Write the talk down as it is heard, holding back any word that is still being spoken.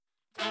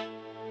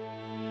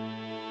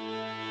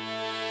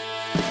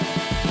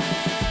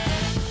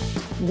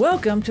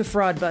Welcome to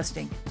Fraud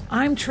Busting.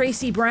 I'm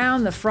Tracy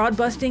Brown, the fraud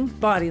busting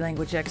body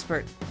language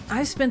expert.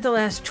 I've spent the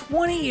last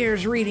 20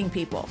 years reading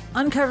people,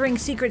 uncovering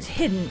secrets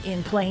hidden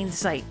in plain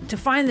sight to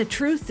find the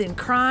truth in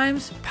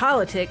crimes,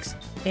 politics,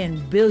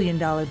 and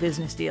billion-dollar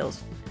business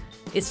deals.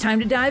 It's time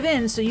to dive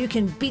in so you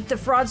can beat the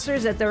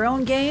fraudsters at their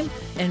own game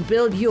and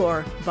build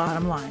your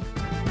bottom line.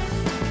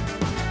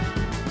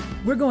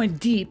 We're going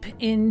deep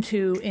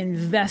into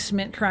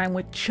investment crime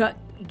with Chuck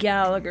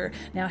Gallagher.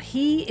 Now,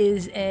 he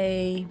is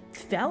a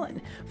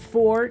felon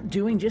for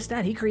doing just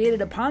that. He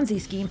created a Ponzi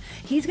scheme.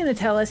 He's going to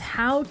tell us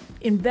how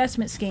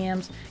investment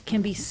scams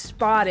can be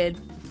spotted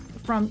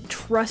from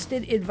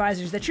trusted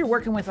advisors that you're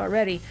working with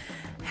already,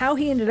 how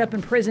he ended up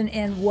in prison,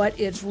 and what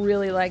it's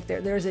really like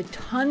there. There's a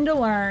ton to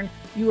learn.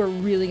 You are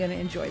really going to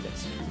enjoy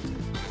this.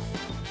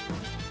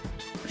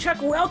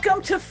 Chuck,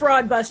 welcome to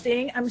Fraud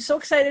Busting. I'm so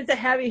excited to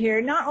have you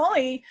here. Not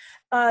only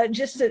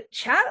just to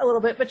chat a little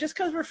bit, but just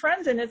because we're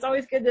friends, and it's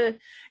always good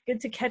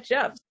to catch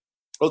up.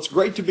 Well, it's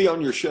great to be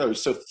on your show.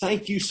 So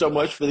thank you so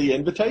much for the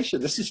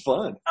invitation. This is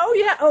fun. Oh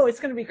yeah. Oh, it's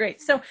going to be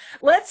great. So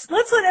let's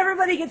let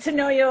everybody get to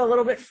know you a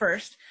little bit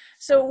first.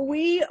 So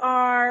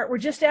we're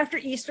just after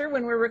Easter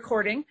when we're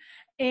recording,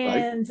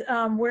 and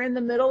right. We're in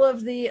the middle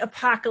of the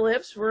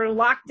apocalypse. We're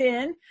locked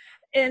in.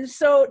 And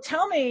so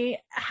tell me,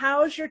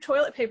 how's your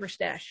toilet paper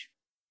stash?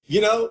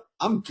 You know,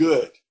 I'm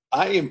good.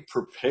 I am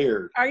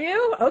prepared. Are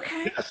you?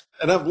 Okay. Yes.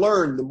 And I've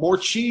learned the more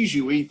cheese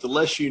you eat, the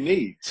less you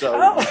need. So.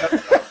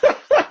 Oh.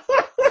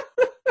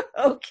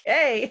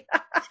 Okay.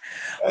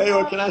 Hey,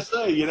 what can I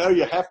say? You know,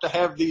 you have to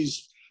have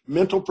these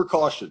mental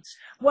precautions.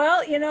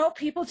 Well, you know,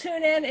 people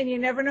tune in and you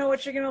never know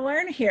what you're going to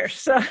learn here.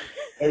 So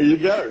there you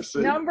go. See?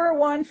 Number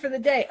one for the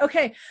day.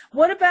 Okay.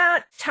 What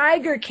about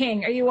Tiger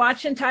King? Are you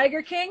watching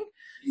Tiger King?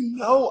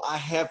 No, I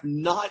have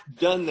not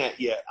done that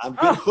yet. I've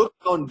been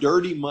hooked on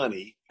Dirty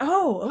Money.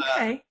 Oh,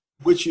 okay.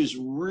 Which is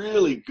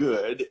really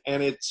good.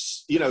 And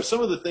it's, you know,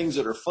 some of the things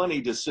that are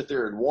funny to sit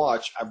there and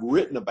watch, I've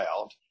written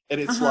about.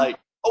 And it's like,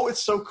 oh,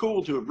 it's so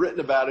cool to have written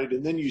about it.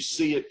 And then you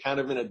see it kind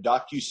of in a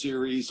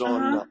docuseries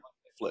on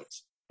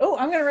Netflix. Oh,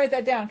 I'm going to write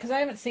that down because I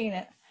haven't seen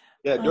it.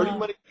 Yeah, Dirty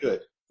Money is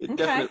good. It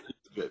definitely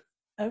is good.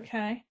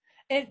 Okay.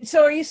 And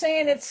so are you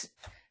saying it's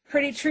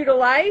pretty true to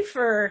life,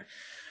 or?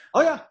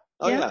 Oh, yeah.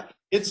 Oh, yeah.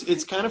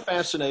 It's kind of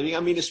fascinating. I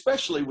mean,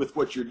 especially with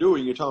what you're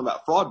doing. You're talking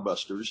about fraud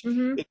busters.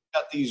 It's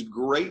got these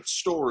great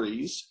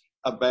stories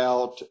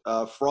about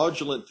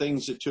fraudulent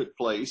things that took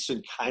place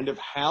and kind of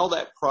how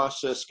that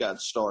process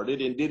got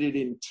started, and did it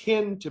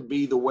intend to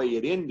be the way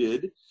it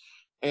ended.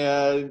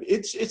 And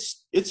it's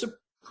a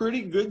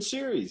pretty good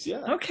series.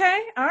 Yeah. Okay.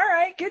 All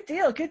right. Good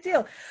deal. Good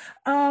deal.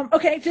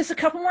 Okay. Just a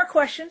couple more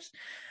questions.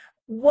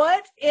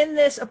 What in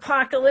this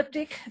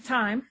apocalyptic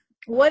time,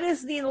 what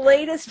is the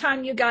latest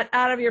time you got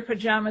out of your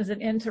pajamas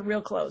and into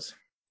real clothes?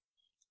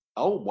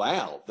 Oh,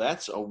 wow.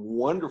 That's a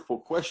wonderful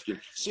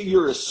question. See,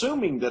 you're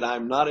assuming that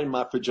I'm not in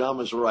my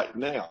pajamas right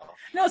now.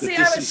 No, see,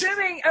 I'm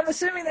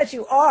assuming that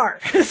you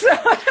are.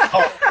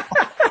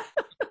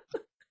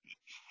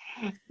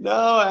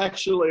 No,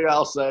 actually,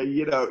 I'll say,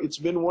 you know, it's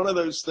been one of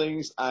those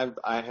things. I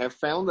have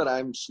found that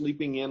I'm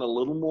sleeping in a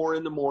little more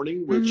in the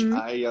morning, which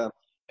I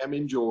am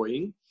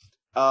enjoying.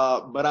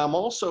 But I'm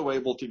also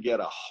able to get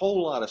a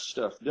whole lot of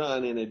stuff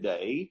done in a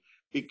day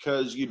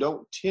because you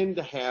don't tend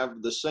to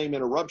have the same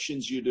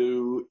interruptions you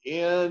do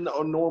in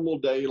a normal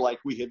day like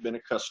we had been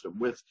accustomed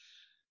with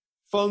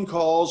phone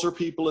calls or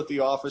people at the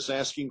office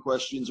asking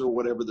questions or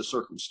whatever the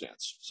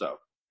circumstance. So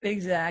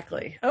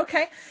exactly.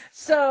 Okay.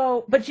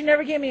 So, but you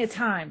never gave me a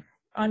time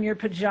on your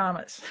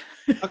pajamas.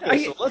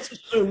 Okay, so let's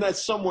assume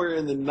that's somewhere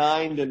in the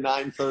 9 to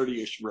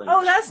 9:30-ish range.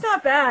 Oh, that's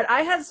not bad.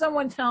 I had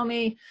someone tell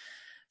me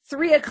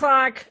 3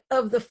 o'clock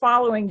of the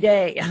following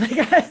day.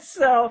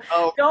 So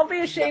don't be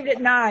ashamed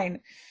at 9.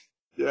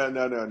 Yeah,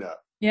 no.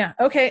 Yeah.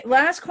 Okay.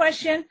 Last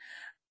question.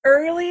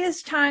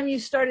 Earliest time you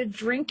started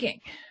drinking?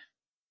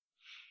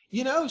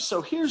 You know,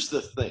 so here's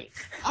the thing.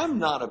 I'm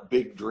not a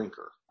big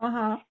drinker.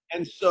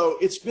 And so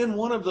it's been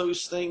one of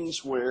those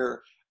things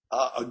where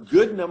a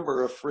good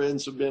number of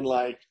friends have been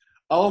like,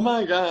 oh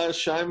my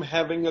gosh, I'm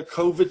having a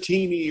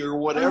covatini or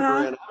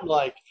whatever. And I'm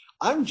like,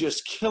 I'm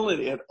just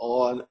killing it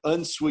on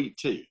unsweet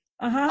tea.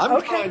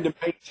 I'm trying to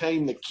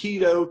maintain the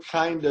keto,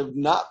 kind of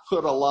not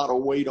put a lot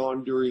of weight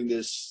on during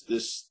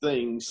this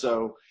thing.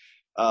 So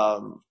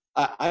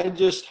I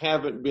just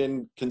haven't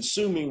been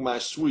consuming my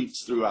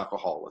sweets through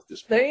alcohol at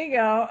this point. There you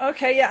go.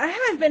 Okay, yeah, I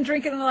haven't been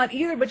drinking a lot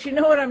either, but you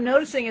know what I'm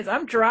noticing is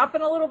I'm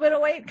dropping a little bit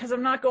of weight because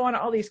I'm not going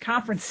to all these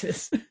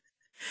conferences.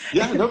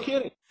 Yeah, no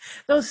kidding.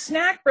 Those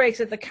snack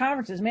breaks at the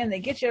conferences, man, they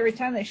get you every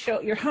time they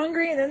show. You're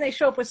hungry, and then they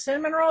show up with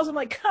cinnamon rolls. I'm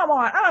like, come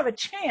on, I don't have a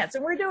chance.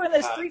 And we're doing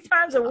this 3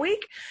 times a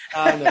week.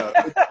 I know.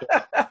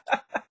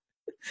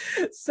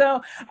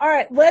 So, all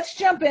right, let's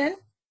jump in.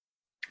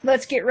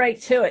 Let's get right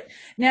to it.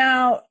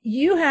 Now,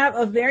 you have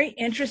a very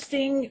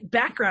interesting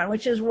background,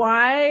 which is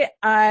why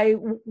I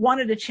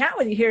wanted to chat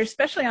with you here,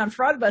 especially on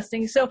fraud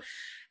busting. So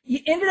you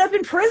ended up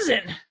in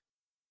prison.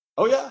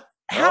 Oh, yeah.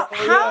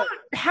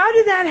 How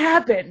did that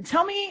happen?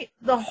 Tell me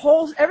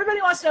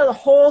everybody wants to know the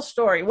whole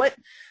story.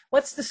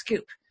 What's the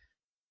scoop?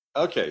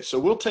 Okay, so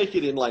we'll take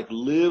it in like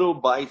little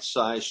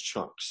bite-sized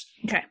chunks.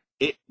 Okay.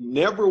 It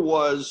never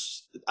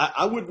was,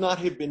 I would not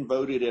have been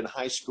voted in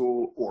high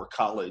school or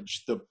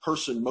college the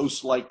person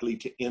most likely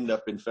to end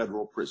up in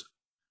federal prison,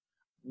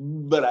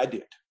 but I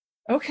did.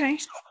 Okay.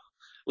 So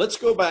let's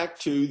go back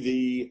to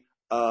the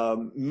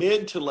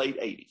mid to late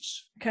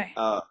 80s. Okay.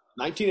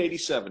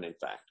 1987, in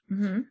fact.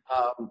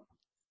 Mm-hmm.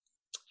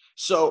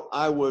 So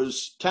I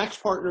was tax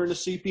partner in a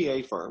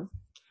CPA firm.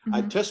 Mm-hmm.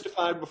 I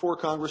testified before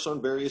Congress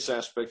on various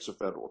aspects of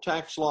federal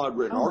tax law. I'd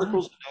written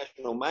articles in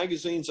national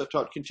magazines. I've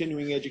taught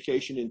continuing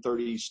education in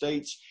 30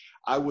 states.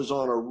 I was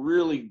on a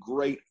really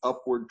great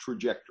upward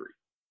trajectory.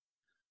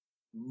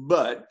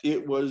 But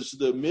it was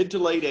the mid to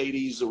late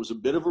 80s. There was a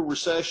bit of a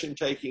recession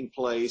taking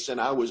place,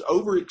 and I was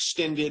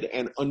overextended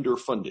and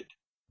underfunded.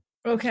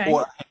 Okay.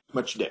 Or I had too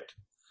much debt.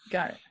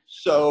 Got it.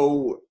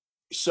 So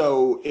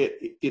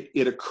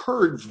it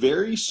occurred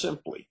very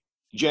simply.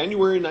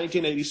 January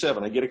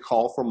 1987, I get a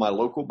call from my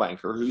local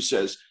banker who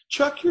says,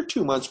 Chuck, you're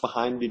 2 months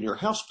behind in your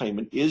house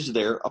payment. Is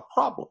there a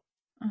problem?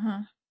 Uh-huh.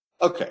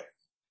 Okay.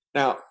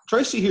 Now,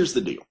 Tracy, here's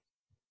the deal.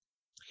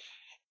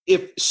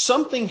 If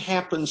something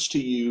happens to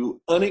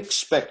you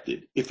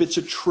unexpected, if it's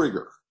a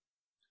trigger,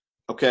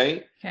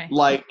 okay?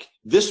 Like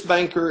this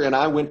banker and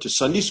I went to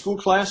Sunday school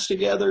class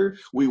together.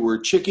 We were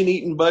chicken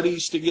eating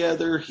buddies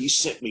together. He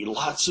sent me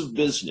lots of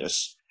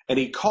business. And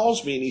he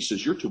calls me and he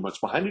says, you're 2 months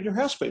behind in your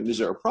house payment. Is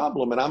there a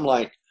problem? And I'm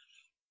like,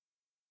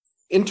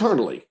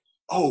 internally,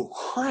 oh,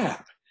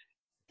 crap.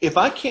 If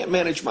I can't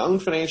manage my own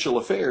financial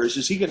affairs,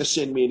 is he going to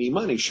send me any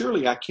money?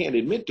 Surely I can't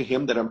admit to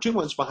him that I'm 2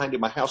 months behind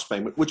in my house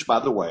payment, which, by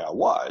the way, I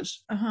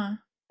was. Uh-huh.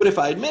 But if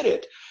I admit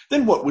it,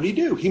 then what would he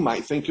do? He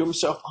might think to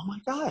himself, oh, my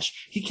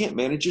gosh, he can't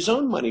manage his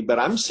own money, but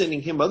I'm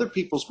sending him other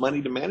people's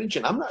money to manage,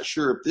 and I'm not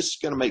sure if this is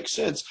going to make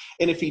sense.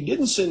 And if he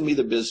didn't send me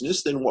the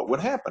business, then what would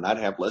happen? I'd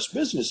have less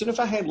business. And if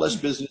I had less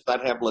business,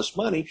 I'd have less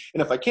money.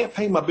 And if I can't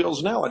pay my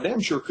bills now, I damn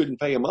sure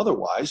couldn't pay them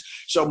otherwise.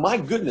 So, my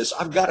goodness,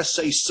 I've got to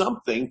say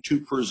something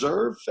to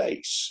preserve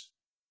face.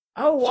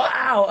 Oh,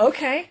 wow.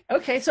 Okay.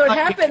 Okay. So it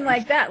happened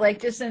like that,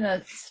 like just in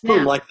a snap.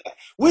 Boom, like that.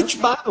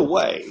 Which, by the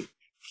way,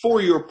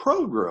 for your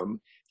program,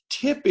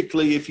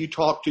 typically, if you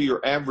talk to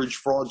your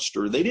average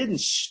fraudster, they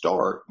didn't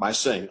start by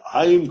saying,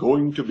 I am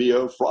going to be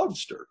a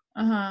fraudster.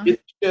 Uh-huh.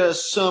 It's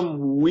just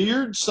some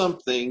weird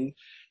something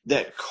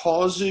that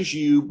causes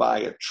you by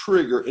a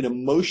trigger, an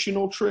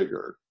emotional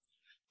trigger,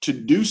 to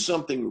do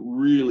something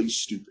really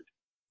stupid.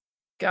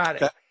 Got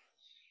it. Okay?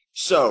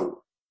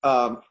 So,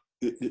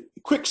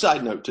 quick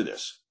side note to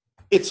this.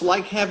 It's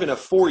like having a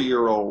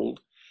 4-year-old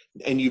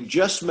and you've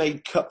just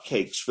made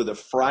cupcakes for the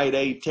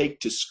Friday take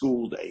to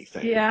school day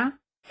thing. Yeah.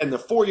 And the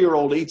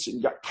 4-year-old eats it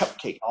and got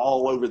cupcake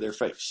all over their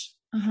face.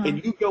 Uh-huh.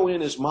 And you go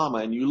in as mama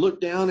and you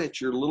look down at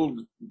your little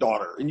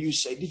daughter and you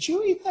say, did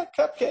you eat that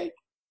cupcake?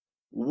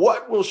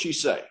 What will she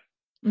say?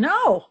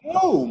 No.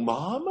 No,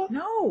 mama.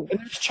 No. And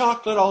there's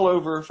chocolate all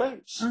over her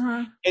face.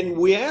 Uh-huh. And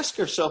we ask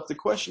ourselves the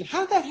question,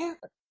 how did that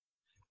happen?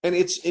 And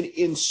it's an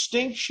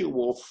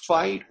instinctual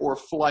fight or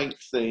flight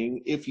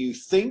thing. If you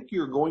think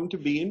you're going to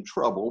be in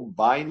trouble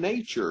by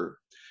nature,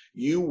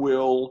 you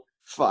will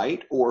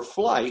fight or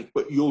flight,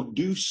 but you'll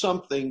do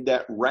something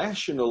that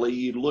rationally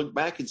you look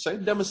back and say,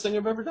 dumbest thing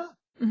I've ever done.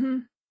 Mm-hmm.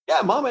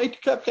 Yeah, mama ate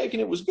the cupcake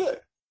and it was good.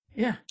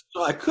 Yeah.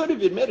 So I could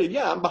have admitted,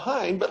 yeah, I'm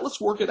behind, but let's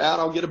work it out.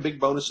 I'll get a big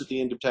bonus at the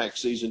end of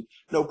tax season.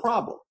 No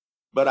problem.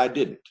 But I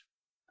didn't.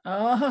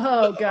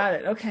 Oh, got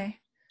it. Okay.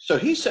 So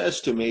he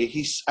says to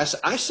me,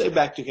 I say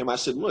back to him, I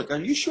said, look, are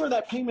you sure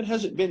that payment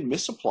hasn't been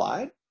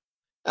misapplied?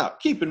 Now,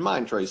 keep in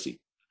mind, Tracy,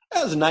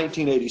 that was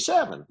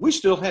 1987. We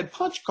still had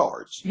punch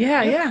cards.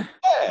 Yeah, yeah.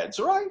 Ads,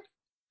 right?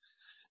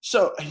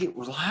 So he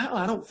was like,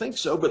 I don't think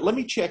so, but let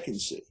me check and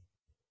see.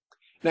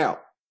 Now,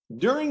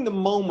 during the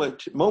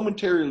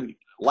momentary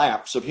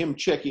lapse of him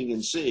checking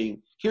and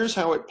seeing, here's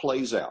how it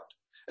plays out.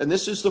 And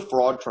this is the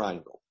fraud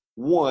triangle.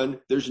 One,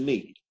 there's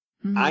need.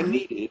 Mm-hmm. I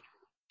needed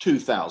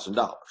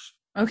 $2,000.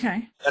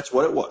 Okay. That's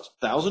what it was.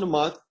 $1,000 a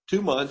month,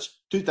 2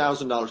 months,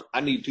 $2,000.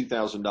 I need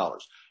 $2,000.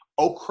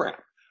 Oh,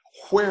 crap.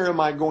 Where am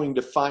I going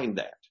to find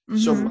that? Mm-hmm.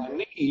 So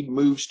my need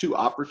moves to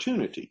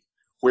opportunity.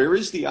 Where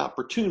is the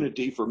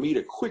opportunity for me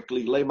to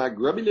quickly lay my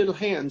grubby little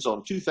hands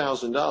on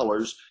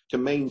 $2,000 to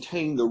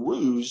maintain the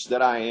ruse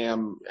that I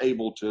am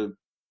able to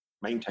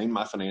maintain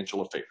my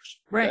financial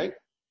affairs? Right.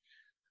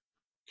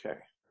 Okay.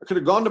 I could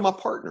have gone to my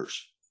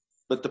partners,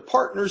 but the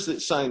partners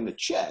that signed the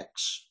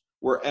checks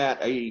were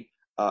at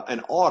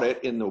an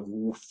audit in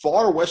the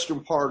far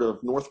western part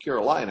of North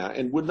Carolina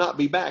and would not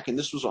be back, and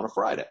this was on a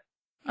Friday.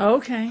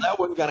 Okay. That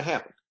wasn't going to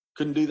happen.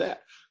 Couldn't do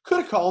that.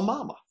 Could have called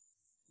Mama,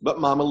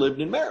 but Mama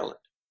lived in Maryland.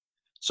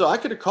 So I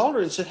could have called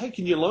her and said, hey,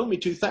 can you loan me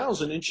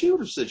 $2,000? And she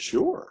would have said,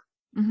 sure.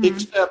 Mm-hmm.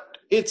 Except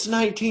it's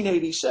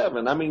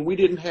 1987. I mean, we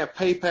didn't have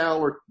PayPal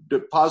or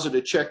deposit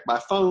a check by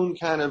phone,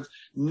 kind of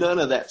none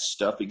of that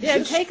stuff exists.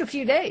 Yeah, it'd take a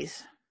few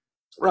days.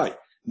 Right.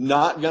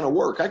 Not going to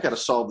work. I got to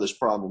solve this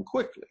problem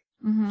quickly.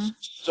 Mm-hmm.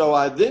 So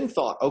I then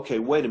thought, okay,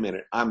 wait a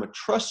minute. I'm a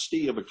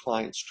trustee of a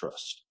client's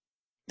trust.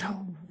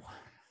 Oh.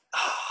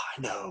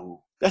 I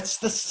know. That's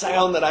the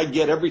sound that I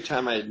get every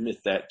time I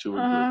admit that to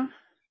a group.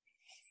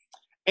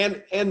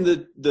 And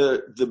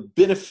the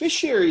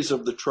beneficiaries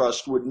of the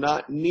trust would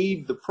not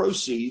need the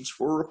proceeds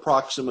for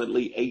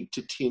approximately 8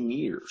 to 10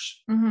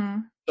 years.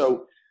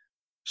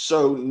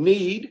 So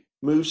need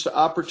moves to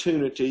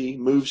opportunity,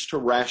 moves to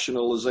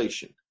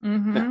rationalization.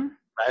 Now,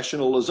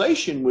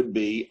 rationalization would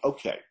be,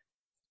 okay,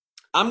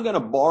 I'm going to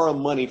borrow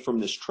money from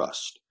this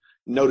trust.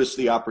 Notice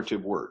the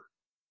operative word,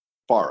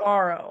 borrow.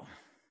 Borrow.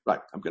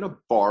 Right. I'm going to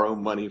borrow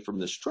money from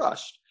this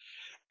trust.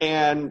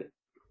 And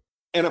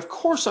of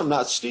course, I'm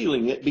not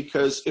stealing it,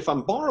 because if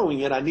I'm borrowing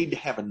it, I need to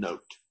have a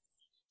note.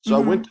 So I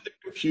went to the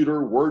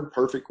computer,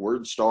 WordPerfect,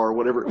 WordStar,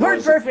 whatever it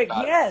was. WordPerfect,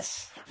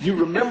 yes. You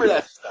remember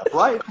that stuff,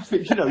 right?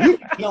 You can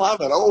tell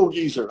I'm an old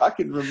geezer. I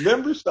can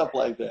remember stuff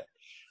like that.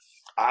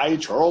 I,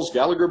 Charles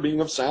Gallagher, being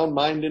of sound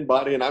mind and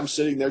body, and I'm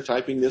sitting there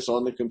typing this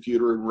on the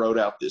computer and wrote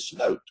out this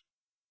note.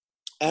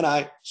 And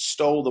I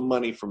stole the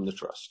money from the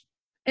trust.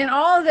 And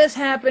all of this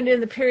happened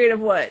in the period of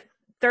what,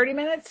 30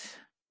 minutes?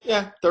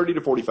 Yeah, 30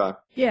 to 45.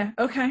 Yeah,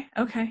 okay.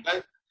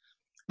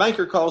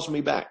 Banker calls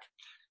me back.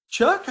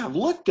 Chuck, I've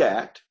looked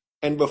at,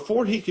 and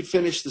before he could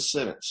finish the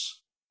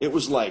sentence, it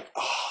was like,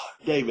 oh,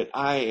 David,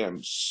 I am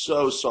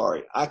so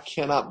sorry. I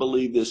cannot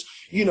believe this.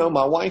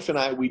 My wife and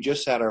I, we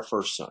just had our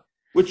first son,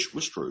 which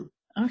was true.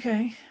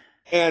 Okay.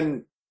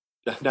 And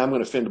now I'm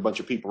going to offend a bunch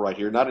of people right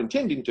here, not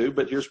intending to,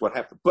 but here's what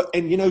happened.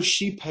 And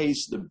she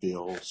pays the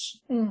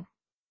bills.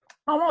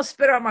 Almost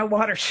spit out my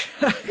water,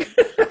 Chuck.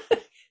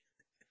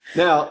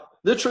 Now,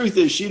 the truth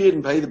is she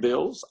didn't pay the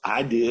bills.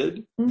 I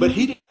did, but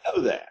he didn't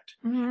know that.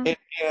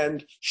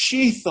 And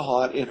she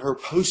thought in her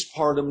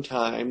postpartum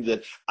time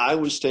that I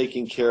was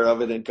taking care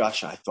of it. And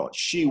gosh, I thought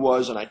she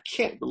was, and I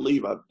can't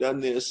believe I've done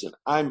this. And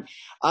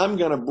I'm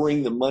going to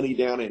bring the money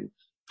down and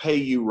pay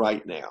you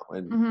right now.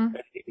 And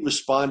he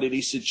responded,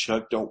 he said,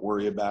 Chuck, don't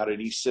worry about it.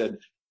 He said,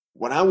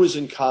 when I was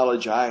in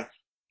college, I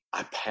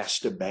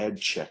passed a bad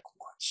check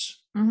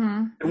once.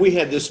 And we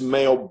had this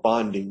male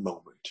bonding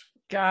moment.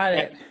 Got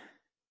it. And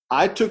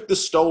I took the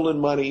stolen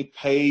money,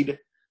 paid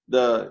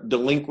the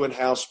delinquent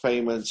house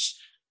payments.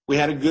 We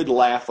had a good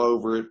laugh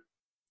over it.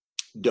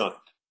 Done.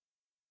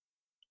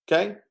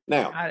 Okay?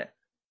 Now, Got it.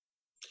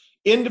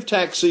 End of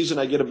tax season,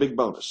 I get a big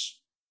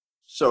bonus.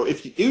 So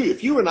if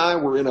you and I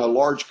were in a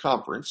large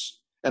conference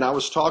and I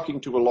was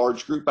talking to a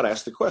large group, I'd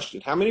ask the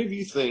question, how many of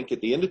you think at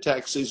the end of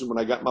tax season when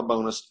I got my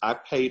bonus, I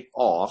paid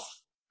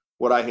off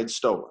what I had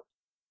stolen?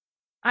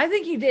 I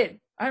think you did.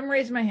 I'm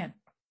raising my hand.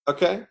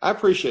 Okay, I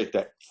appreciate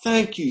that.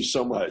 Thank you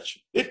so much.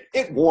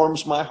 It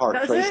warms my heart.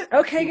 Does Tracy. it?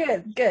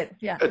 Okay, good.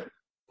 Yeah. Good.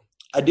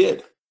 I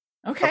did.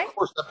 Okay. Of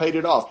course, I paid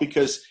it off,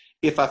 because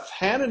if I've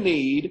had a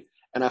need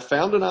and I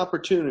found an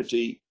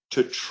opportunity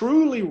to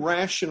truly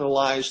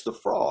rationalize the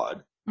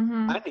fraud,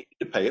 I needed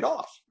to pay it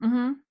off.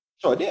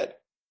 So I did.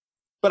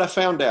 But I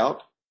found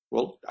out,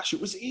 well, gosh,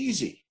 it was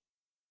easy.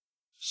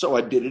 So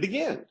I did it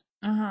again.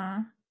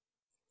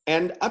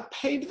 And I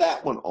paid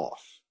that one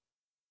off.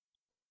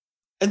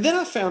 And then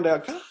I found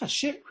out,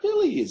 gosh, it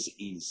really is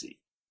easy.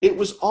 It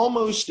was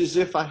almost as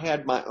if I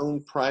had my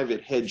own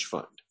private hedge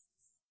fund.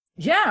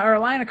 Yeah, or a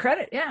line of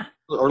credit, yeah.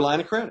 Or line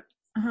of credit.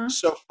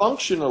 So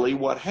functionally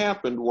what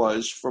happened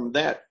was, from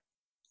that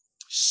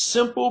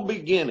simple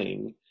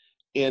beginning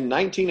in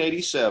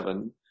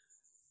 1987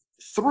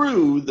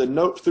 through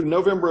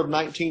November of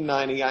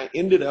 1990, I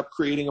ended up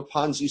creating a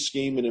Ponzi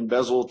scheme and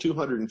embezzled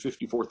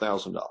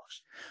 $254,000.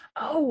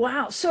 Oh,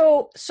 wow.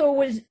 So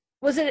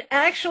was it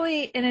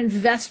actually an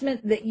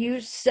investment that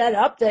you set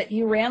up, that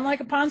you ran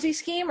like a Ponzi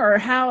scheme, or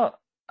how?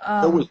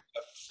 It was a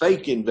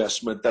fake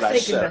investment that I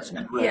set up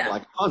and ran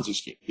like a Ponzi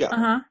scheme.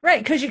 Yeah.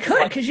 Right, because you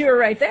could, because you were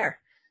right there.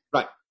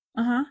 Right.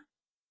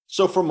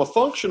 So from a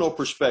functional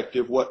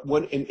perspective,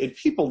 and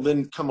people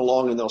then come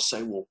along and they'll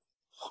say, well,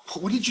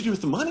 what did you do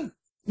with the money?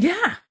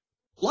 Yeah.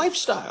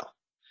 Lifestyle.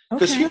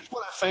 Because here's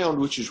what I found,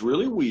 which is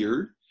really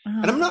weird.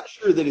 And I'm not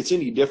sure that it's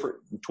any different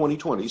in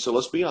 2020, so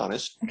let's be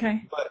honest.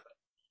 Okay. But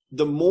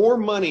the more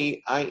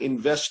money I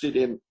invested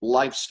in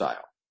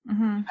lifestyle,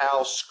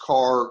 house,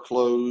 car,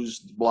 clothes,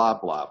 blah,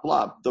 blah,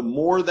 blah, the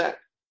more that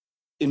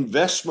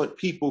investment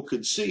people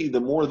could see, the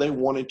more they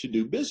wanted to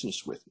do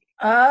business with me.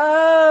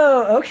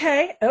 Oh,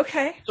 okay.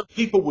 So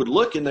people would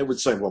look and they would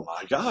say, well,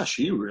 my gosh,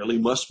 he really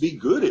must be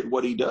good at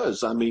what he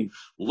does. I mean,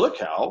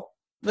 look at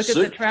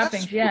the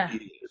trappings, yeah.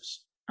 He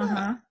is.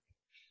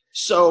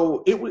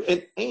 So it was,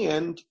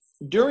 and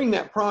during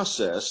that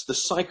process, the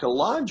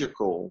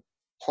psychological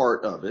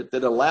part of it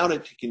that allowed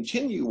it to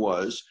continue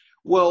was,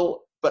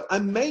 well, but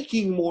I'm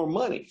making more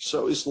money.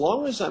 So as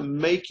long as I'm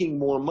making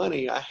more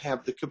money, I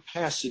have the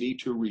capacity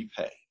to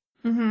repay.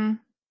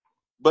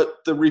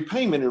 But the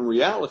repayment in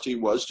reality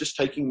was just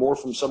taking more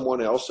from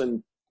someone else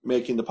and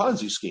making the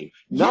Ponzi scheme.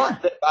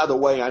 Not that, by the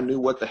way, I knew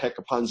what the heck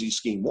a Ponzi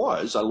scheme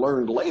was. I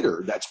learned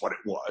later that's what it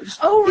was.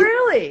 Oh,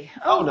 really?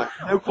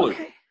 No clue.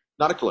 Okay.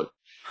 Not a clue.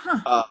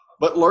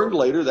 But learned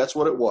later that's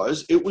what it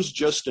was. It was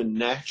just a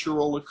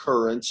natural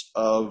occurrence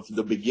of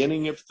the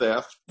beginning of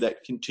theft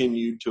that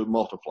continued to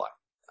multiply.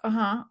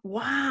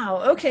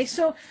 Wow. Okay.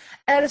 So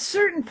at a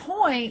certain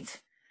point,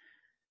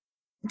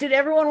 Did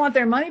everyone want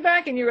their money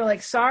back and you were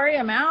like, sorry,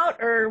 I'm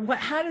out? Or what,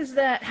 how does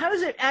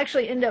it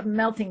actually end up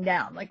melting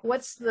down? Like,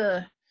 what's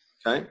the.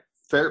 Okay.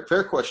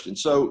 Fair question.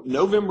 So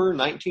November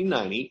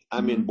 1990,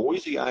 I'm in Mhm.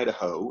 Boise,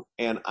 Idaho,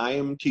 and I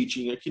am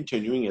teaching a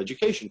continuing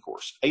education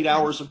course, 8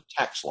 hours of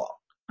tax law.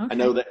 I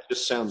know Okay. that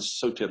just sounds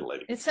so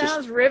titillating. It Just,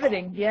 sounds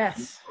riveting.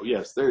 Yes. oh,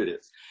 yes, there it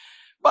is.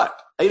 But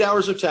 8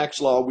 hours of tax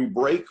law, we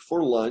break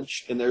for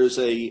lunch, and there's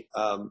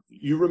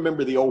you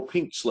remember the old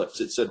pink slips.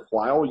 It said,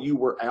 while you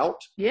were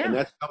out, and Yeah.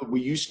 that's how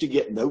we used to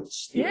get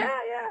notes. Yeah.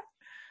 Yeah.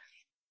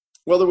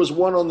 Well, there was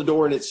one on the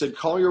door, and it said,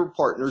 call your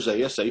partners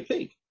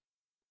ASAP.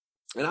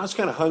 And I was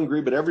kind of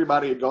hungry, but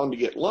everybody had gone to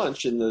get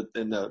lunch, and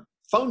the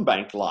phone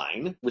bank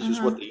line, which is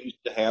Uh-huh. what they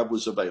used to have,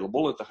 was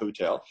available at the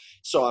hotel.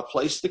 So I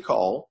placed the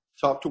call,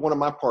 talked to one of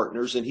my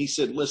partners, and he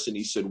said, listen,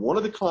 he said, one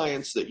of the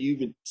clients that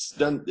you've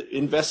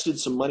invested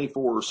some money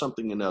for or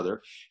something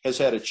another has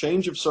had a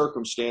change of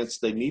circumstance.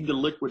 They need to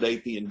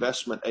liquidate the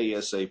investment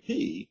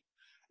ASAP.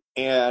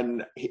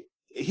 And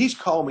he's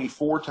called me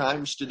 4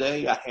 times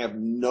today. I have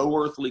no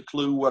earthly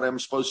clue what I'm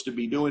supposed to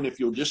be doing. If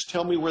you'll just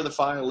tell me where the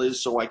file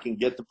is so I can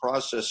get the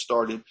process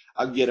started,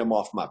 I'll get him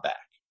off my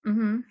back.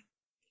 Mm-hmm.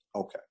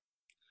 Okay.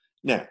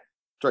 Now,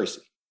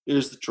 Tracy,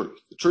 here's the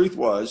truth. The truth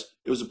was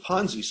it was a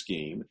Ponzi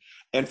scheme.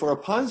 And for a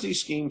Ponzi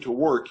scheme to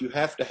work, you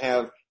have to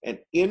have an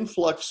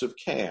influx of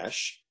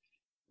cash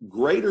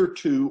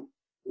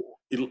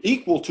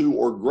equal to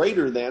or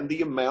greater than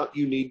the amount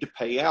you need to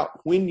pay out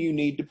when you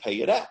need to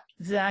pay it out.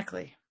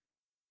 Exactly.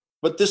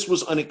 But this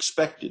was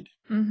unexpected.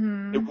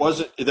 Mm-hmm.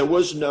 There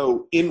was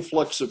no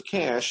influx of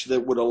cash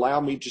that would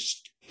allow me to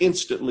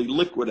instantly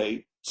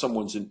liquidate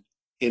someone's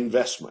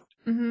investment.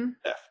 Mm-hmm.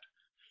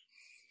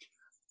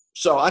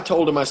 So I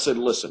told him, I said,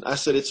 listen, I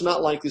said, it's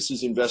not like this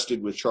is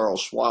invested with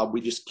Charles Schwab.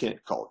 We just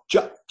can't call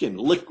Chuck and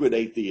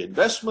liquidate the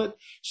investment.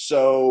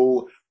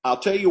 So I'll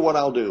tell you what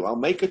I'll do. I'll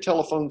make a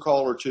telephone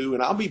call or two,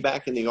 and I'll be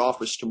back in the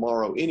office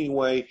tomorrow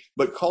anyway,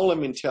 but call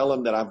him and tell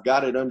him that I've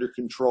got it under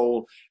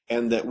control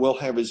and that we'll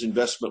have his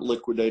investment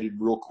liquidated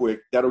real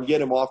quick. That'll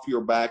get him off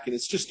your back, and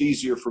it's just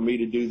easier for me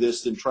to do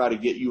this than try to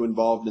get you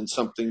involved in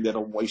something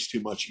that'll waste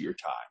too much of your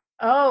time.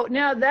 Oh,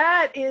 now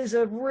that is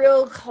a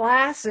real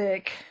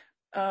classic,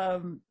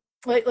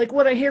 like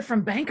what I hear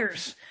from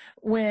bankers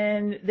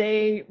when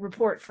they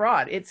report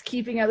fraud. It's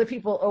keeping other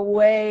people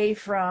away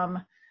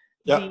from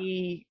Yep.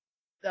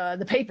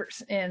 the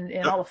papers and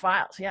Yep. all the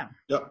files. Yeah.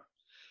 Yep.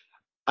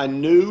 I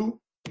knew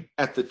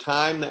at the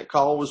time that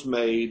call was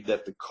made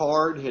that the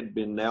card had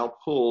been now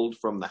pulled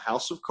from the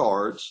house of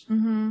cards.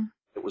 Mm-hmm.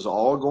 It was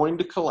all going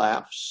to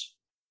collapse,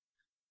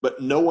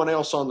 but no one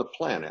else on the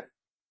planet,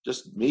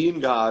 just me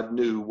and God,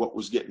 knew what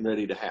was getting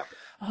ready to happen.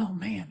 Oh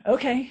man.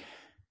 Okay.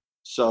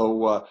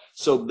 So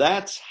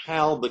that's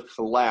how the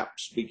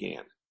collapse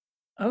began.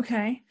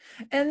 Okay.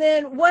 And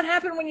then what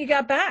happened when you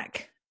got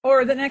back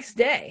or the next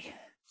day?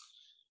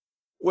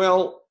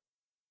 Well,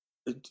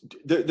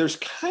 there's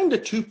kind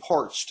of two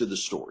parts to the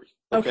story.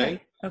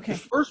 Okay. Okay. The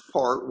first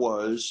part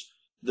was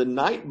the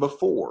night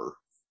before.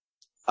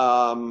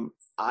 I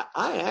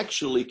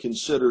actually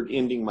considered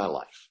ending my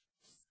life.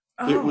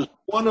 Oh. It was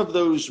one of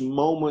those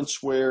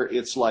moments where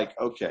it's like,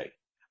 okay,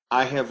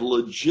 I have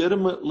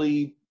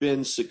legitimately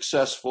been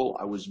successful.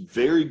 I was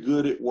very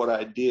good at what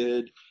I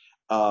did.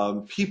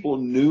 People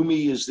knew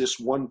me as this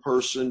one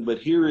person, but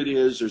here it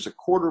is. There's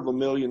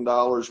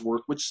 $250,000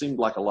 worth, which seemed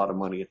like a lot of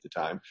money at the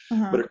time,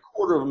 Uh-huh. but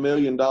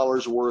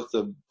 $250,000 worth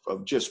of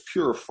just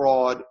pure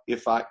fraud.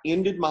 If I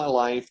ended my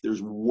life,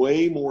 there's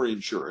way more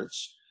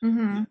insurance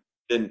Mm-hmm.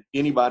 than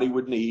anybody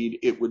would need.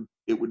 It would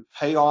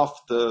pay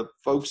off the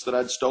folks that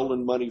I'd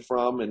stolen money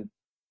from, and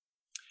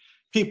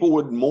people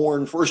would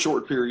mourn for a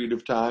short period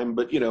of time.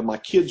 But, my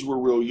kids were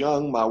real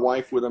young. My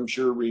wife would, I'm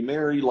sure,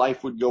 remarry.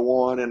 Life would go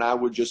on, and I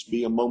would just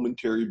be a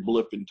momentary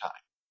blip in time.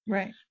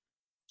 Right.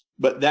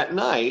 But that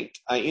night,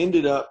 I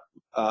ended up,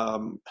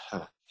 I'm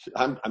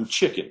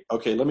chicken.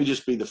 Okay, let me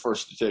just be the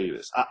first to tell you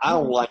this. I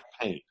don't like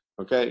pain,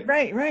 okay?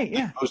 Right.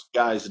 Yeah. Most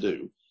guys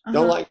do. Uh-huh.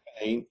 Don't like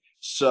pain.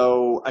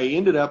 So I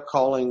ended up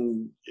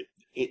calling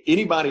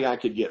anybody I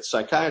could get,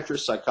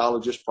 psychiatrist,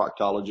 psychologist,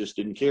 proctologist,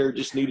 didn't care,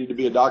 just needed to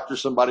be a doctor,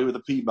 somebody with a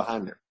P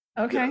behind there.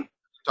 Okay.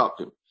 Talk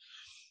to him.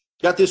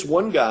 Got this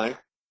one guy,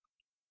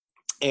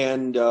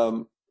 and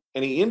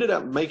he ended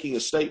up making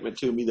a statement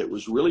to me that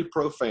was really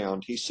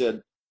profound. He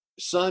said,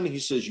 son, he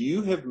says,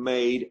 you have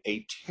made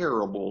a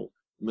terrible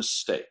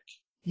mistake.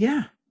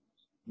 Yeah.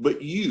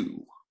 But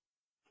you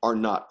are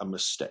not a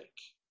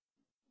mistake.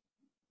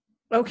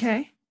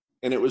 Okay.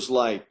 And it was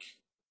like,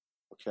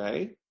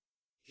 okay.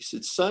 He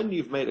said, son,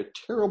 you've made a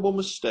terrible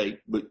mistake,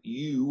 but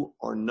you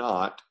are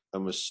not a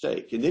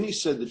mistake. And then he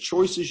said, the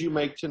choices you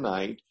make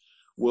tonight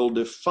will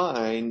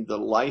define the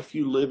life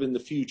you live in the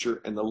future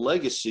and the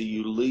legacy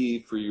you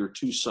leave for your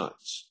 2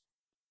 sons.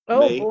 Oh,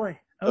 Make boy.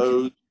 Okay.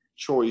 those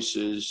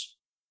choices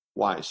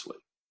wisely.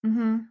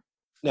 Mm-hmm.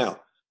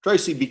 Now,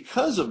 Tracy,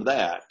 because of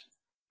that,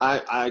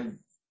 I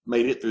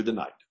made it through the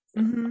night.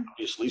 Mm-hmm.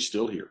 Obviously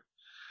still here,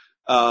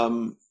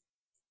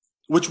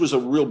 which was a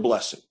real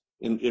blessing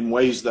in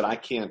ways that I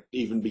can't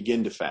even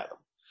begin to fathom.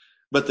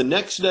 But the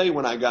next day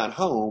when I got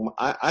home,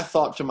 I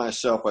thought to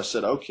myself, I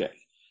said, okay,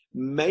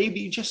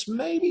 maybe, just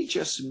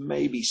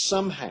maybe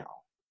somehow,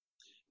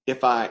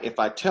 if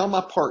I tell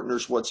my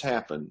partners what's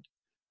happened,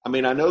 I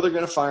mean, I know they're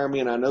going to fire me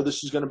and I know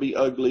this is going to be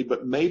ugly,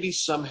 but maybe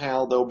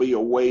somehow there'll be a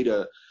way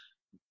to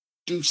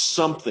do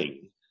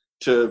something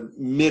to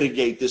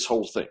mitigate this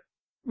whole thing.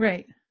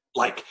 Right.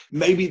 Like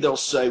maybe they'll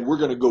say, we're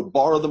going to go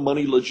borrow the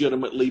money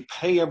legitimately,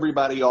 pay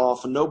everybody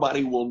off, and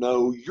nobody will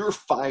know, you're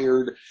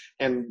fired,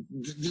 and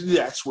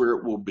that's where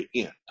it will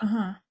begin.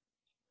 Uh-huh.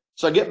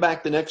 So I get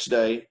back the next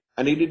day.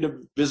 I needed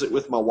to visit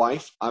with my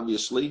wife,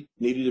 obviously,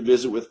 needed to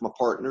visit with my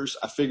partners.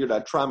 I figured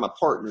I'd try my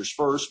partners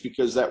first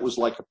because that was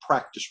like a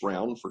practice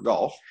round for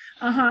golf.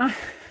 Uh-huh.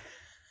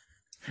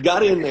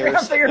 Got in there.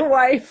 For your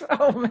wife.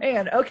 Oh,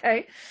 man.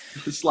 Okay.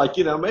 It's like,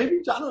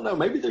 maybe, I don't know,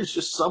 maybe there's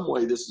just some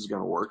way this is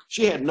going to work.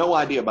 She had no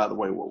idea, by the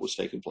way, what was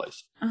taking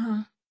place.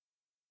 Uh-huh.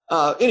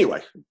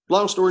 Anyway,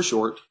 long story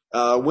short,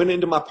 went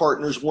into my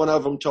partners. One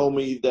of them told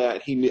me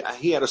that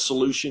he had a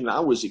solution.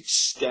 I was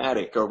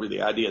ecstatic over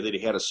the idea that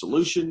he had a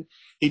solution.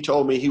 He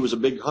told me he was a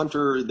big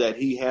hunter, that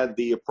he had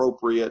the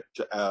appropriate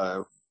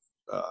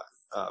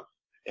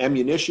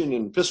ammunition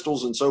and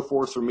pistols and so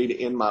forth for me to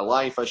end my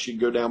life. I should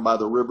go down by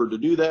the river to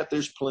do that.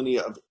 There's plenty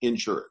of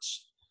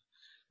insurance.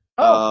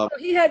 So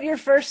he had your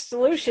first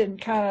solution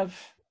kind of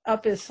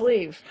up his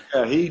sleeve.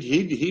 Yeah,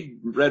 he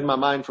read my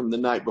mind from the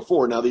night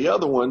before. Now the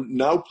other one,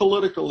 no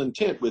political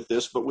intent with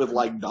this, but with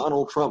like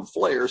Donald Trump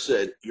flair,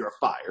 said, you're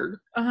fired.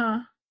 Uh-huh.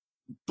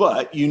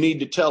 But you need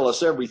to tell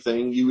us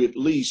everything. You at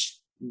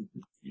least,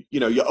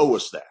 you owe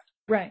us that.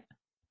 Right.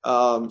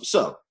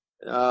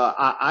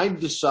 I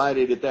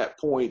decided at that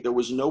point there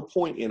was no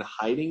point in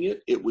hiding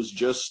it. It was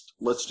just,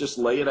 let's just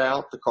lay it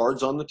out, the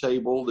cards on the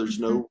table. There's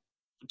no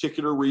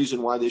particular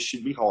reason why this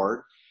should be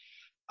hard.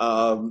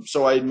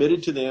 So I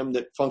admitted to them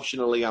that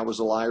functionally I was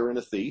a liar and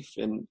a thief.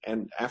 And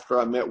after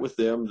I met with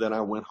them, then I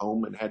went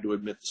home and had to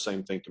admit the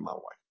same thing to my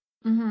wife.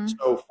 Mm-hmm.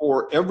 So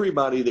for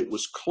everybody that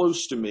was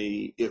close to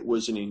me, it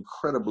was an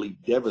incredibly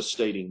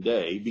devastating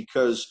day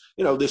because,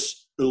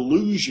 this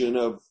illusion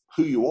of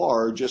who you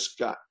are just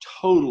got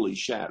totally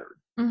shattered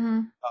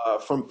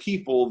from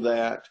people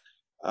that,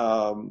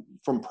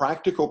 from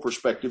practical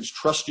perspectives,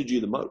 trusted you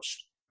the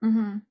most.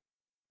 Mm-hmm.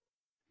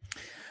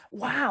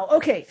 Wow.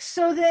 Okay.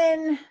 So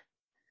then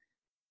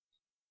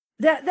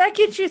that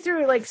gets you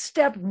through like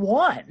step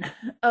one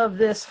of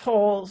this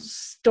whole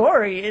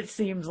story, it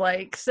seems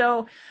like.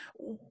 So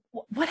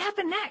what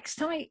happened next?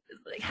 Tell me,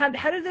 like,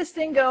 how did this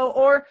thing go?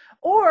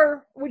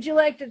 Or would you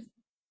like to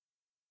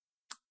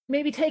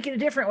maybe take it a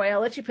different way? I'll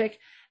let you pick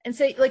and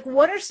say, like,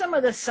 what are some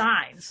of the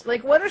signs?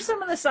 Like, what are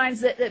some of the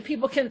signs that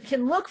people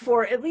can look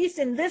for, at least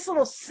in this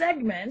little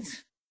segment,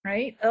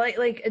 right?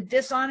 Like a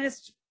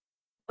dishonest,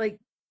 like,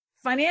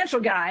 financial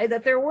guy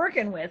that they're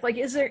working with. Like,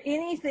 is there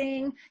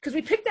anything, because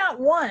we picked out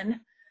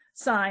one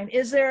sign,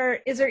 is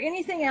there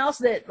anything else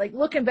that, like,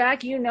 looking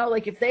back,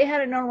 like if they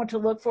hadn't known what to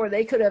look for,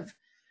 they could have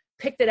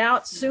picked it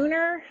out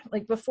sooner,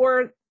 like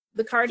before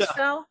the cards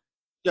fell?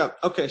 Yeah.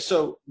 Okay.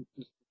 So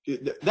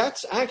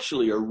that's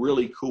actually a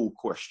really cool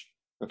question.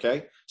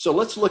 Okay. So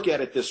let's look at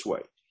it this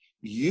way.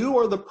 You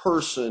are the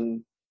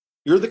person,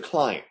 you're the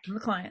client. I'm the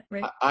client,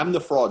 right? I'm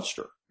the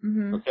fraudster.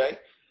 Mm-hmm. Okay.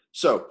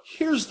 So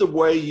here's the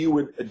way you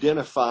would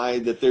identify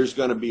that there's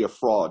going to be a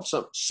fraud.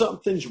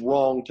 Something's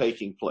wrong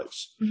taking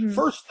place. Mm-hmm.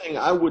 First thing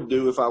I would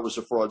do if I was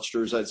a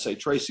fraudster is I'd say,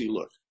 Tracy,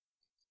 look,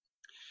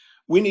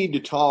 we need to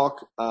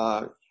talk.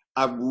 I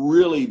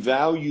really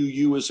value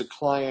you as a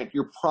client.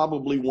 You're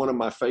probably one of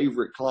my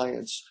favorite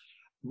clients.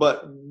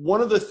 But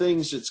one of the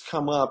things that's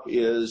come up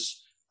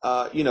is,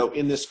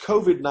 in this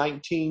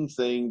COVID-19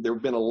 thing, there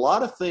have been a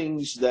lot of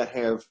things that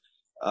have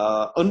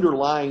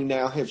underlying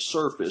now have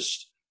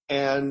surfaced.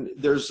 And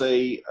there's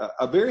a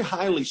very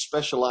highly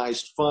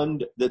specialized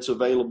fund that's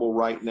available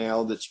right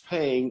now that's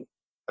paying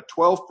a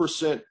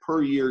 12%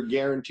 per year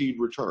guaranteed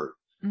return.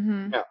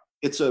 Mm-hmm. Now,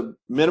 it's a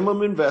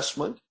minimum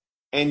investment,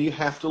 and you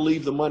have to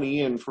leave the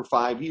money in for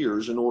 5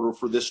 years in order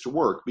for this to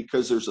work,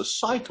 because there's a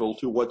cycle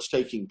to what's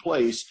taking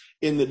place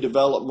in the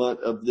development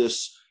of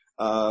this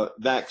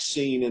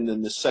vaccine and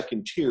then the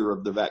second tier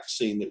of the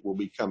vaccine that will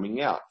be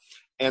coming out.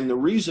 And the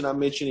reason I'm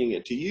mentioning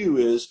it to you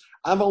is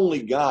I've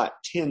only got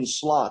 10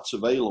 slots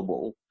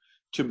available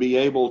to be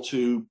able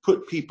to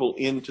put people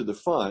into the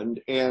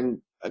fund. And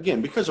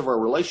again, because of our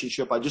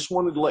relationship, I just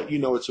wanted to let you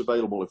know it's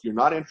available. If you're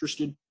not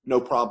interested, no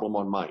problem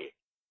on my end.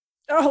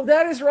 Oh,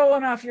 that is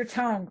rolling off your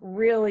tongue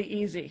really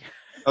easy.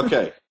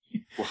 Okay.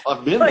 Well,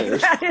 I've been like there.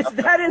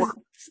 That is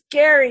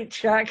scary,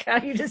 Chuck,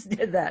 how you just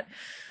did that.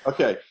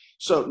 Okay.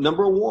 So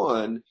number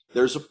one,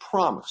 there's a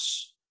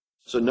promise.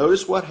 So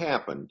notice what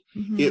happened.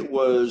 Mm-hmm. It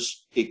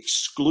was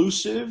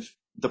exclusive.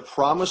 The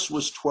promise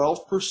was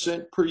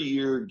 12% per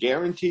year,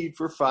 guaranteed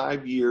for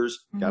 5 years.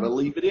 Mm-hmm. Got to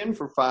leave it in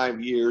for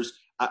 5 years.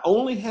 I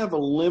only have a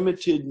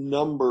limited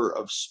number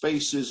of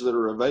spaces that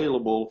are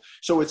available.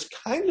 So it's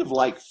kind of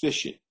like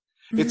fishing.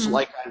 Mm-hmm. It's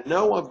like, I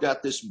know I've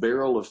got this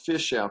barrel of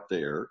fish out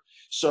there,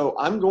 so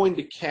I'm going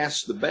to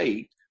cast the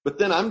bait, but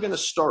then I'm going to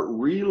start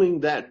reeling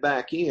that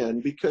back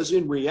in because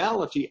in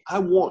reality, I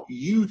want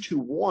you to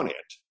want it.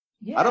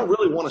 Yeah. I don't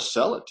really want to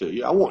sell it to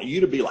you. I want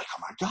you to be like,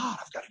 oh my God,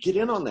 I've got to get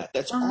in on that.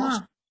 That's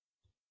awesome.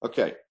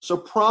 Okay, so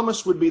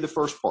promise would be the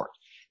first part.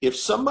 If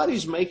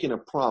somebody's making a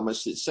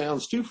promise that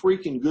sounds too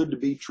freaking good to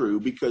be true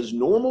because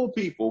normal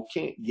people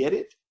can't get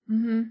it,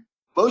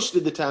 most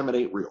of the time it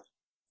ain't real.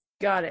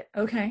 Got it.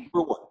 Okay.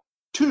 Number one.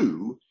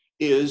 Two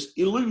is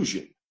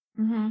illusion.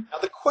 Now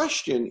the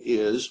question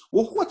is,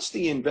 well, what's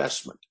the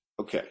investment?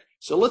 Okay,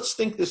 so let's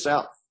think this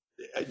out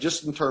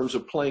just in terms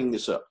of playing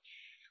this up.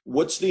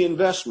 What's the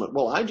investment?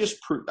 Well,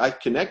 I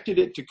connected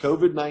it to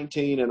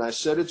COVID-19 and I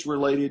said it's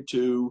related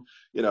to,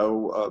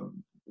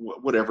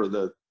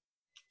 whatever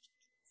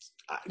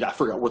I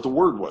forgot what the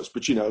word was,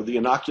 but the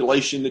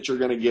inoculation that you're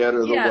going to get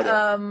or the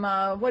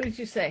whatever. What did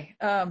you say?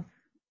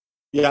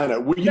 Yeah, I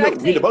know.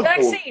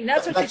 Vaccine.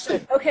 That's what you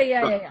said. Okay,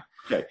 yeah.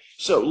 Okay,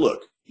 so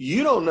look,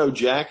 you don't know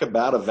jack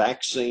about a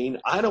vaccine.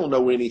 I don't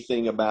know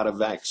anything about a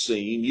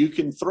vaccine. You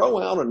can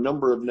throw out a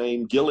number of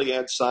names,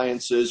 Gilead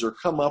Sciences, or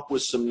come up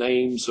with some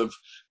names of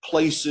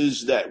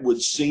places that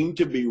would seem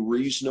to be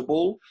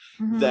reasonable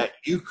that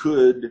you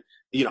could,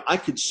 I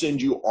could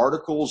send you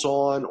articles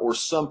on or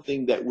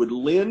something that would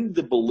lend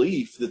the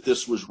belief that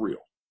this was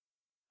real.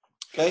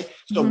 Okay,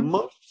 so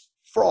most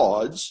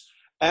frauds,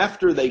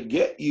 after they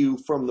get you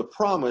from the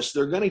promise,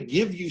 they're going to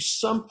give you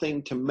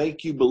something to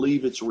make you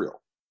believe it's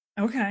real.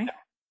 Okay.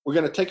 We're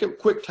going to take a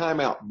quick time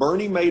out.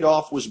 Bernie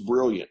Madoff was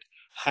brilliant.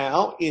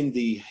 How in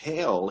the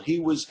hell he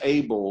was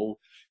able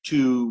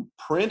to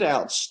print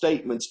out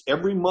statements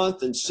every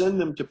month and send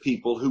them to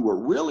people who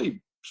were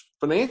really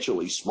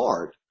financially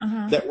smart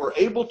that were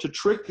able to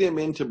trick them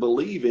into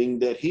believing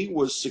that he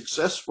was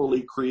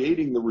successfully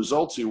creating the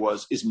results he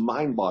was is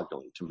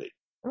mind-boggling to me.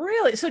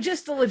 Really? So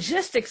just the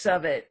logistics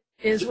of it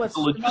is what's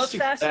most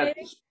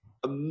fascinating?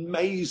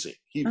 Amazing.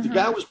 The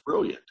guy was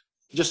brilliant.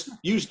 Just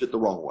used it the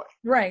wrong way.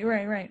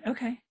 Right.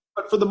 Okay.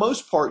 But for the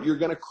most part, you're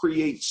going to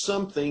create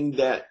something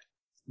that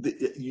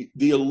the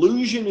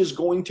illusion is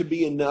going to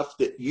be enough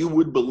that you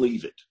would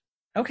believe it.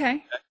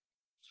 Okay.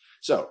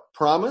 So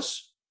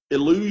promise,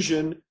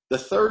 illusion. The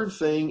third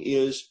thing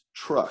is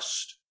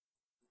trust.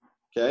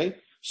 Okay.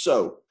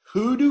 So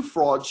who do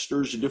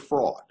fraudsters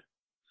defraud?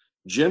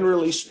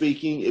 Generally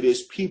speaking, it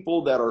is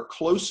people that are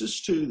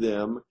closest to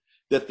them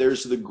that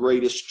there's the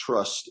greatest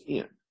trust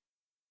in.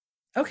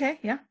 Okay.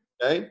 Yeah.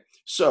 Okay.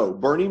 So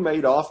Bernie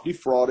Madoff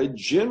defrauded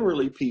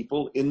generally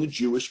people in the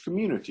Jewish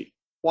community.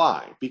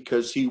 Why?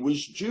 Because he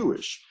was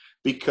Jewish,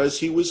 because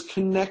he was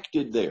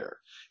connected there.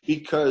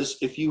 Because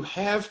if you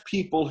have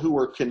people who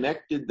are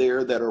connected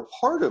there that are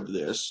part of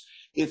this,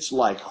 it's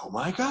like, oh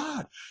my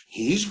God,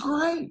 he's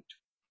great.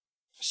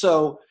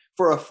 So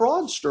for a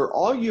fraudster,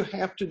 all you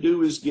have to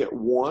do is get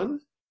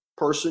one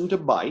person to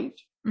bite,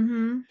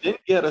 then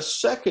get a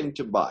second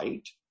to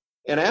bite.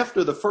 And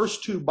after the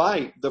first two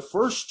bite, the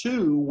first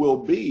two will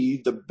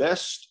be the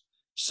best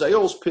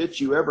sales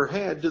pitch you ever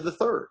had to the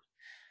third.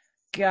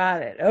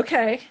 Got it.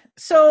 Okay.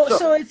 So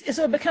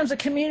it becomes a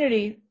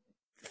community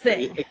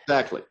thing.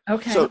 Exactly.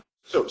 Okay.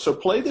 So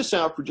play this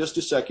out for just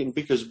a second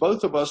because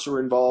both of us are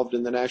involved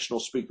in the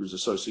National Speakers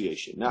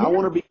Association. Now, I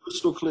want to be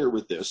crystal clear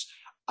with this.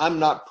 I'm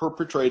not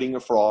perpetrating a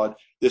fraud.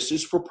 This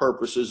is for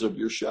purposes of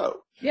your show.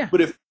 Yeah.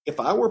 But if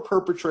I were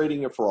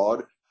perpetrating a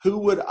fraud, who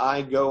would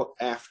I go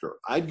after?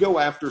 I'd go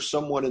after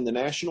someone in the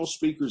National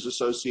Speakers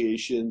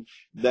Association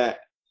that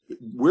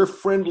we're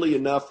friendly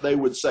enough they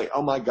would say,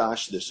 oh my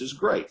gosh, this is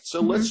great. So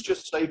let's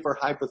just say for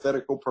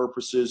hypothetical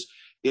purposes,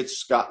 it's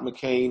Scott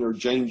McCain or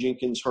Jane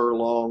Jenkins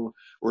Hurlong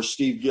or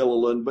Steve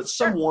Gilliland, but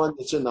someone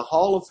that's in the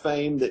Hall of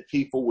Fame that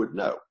people would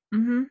know.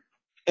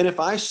 And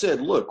if I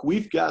said, look,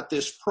 we've got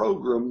this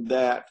program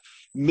that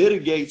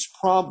mitigates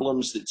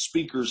problems that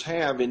speakers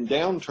have in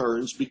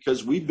downturns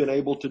because we've been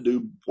able to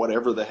do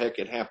whatever the heck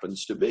it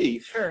happens to be.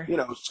 Sure.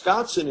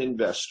 Scott's an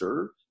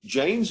investor.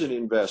 Jane's an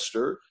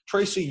investor.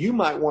 Tracy, you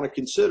might want to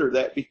consider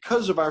that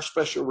because of our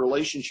special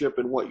relationship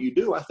and what you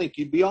do. I think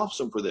you'd be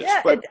awesome for this.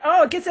 Yeah.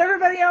 It gets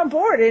everybody on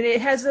board and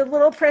it has a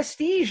little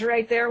prestige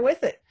right there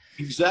with it.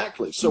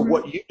 Exactly. So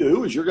what you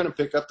do is you're going to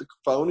pick up the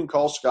phone and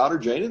call Scott or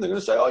Jane, and they're going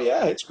to say, oh,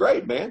 yeah, it's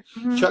great, man.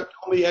 Chuck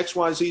told me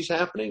XYZ's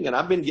happening, and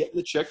I've been getting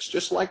the checks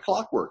just like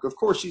clockwork. Of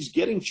course, he's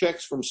getting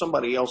checks from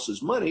somebody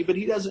else's money, but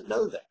he doesn't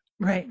know that.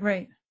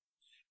 Right.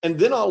 And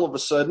then all of a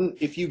sudden,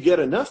 if you get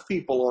enough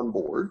people on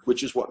board,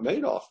 which is what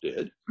Madoff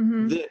did,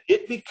 then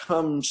it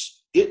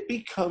becomes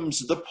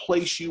the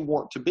place you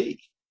want to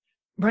be.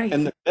 Right.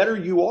 And the better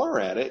you are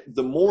at it,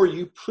 the more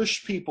you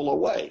push people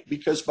away,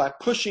 because by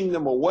pushing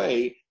them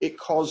away, it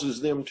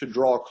causes them to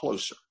draw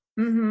closer.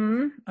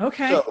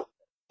 Okay. So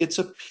it's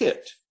a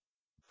pit.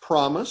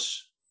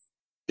 Promise,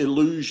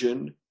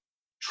 illusion,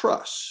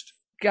 trust.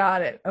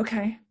 Got it.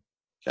 Okay.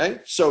 Okay.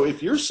 So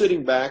if you're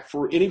sitting back,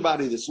 for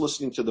anybody that's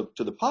listening to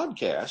the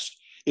podcast,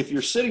 if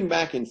you're sitting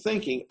back and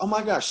thinking, oh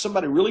my gosh,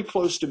 somebody really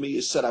close to me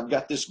has said, I've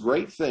got this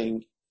great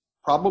thing.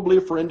 probably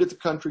a friend at the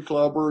country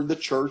club or the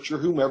church or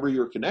whomever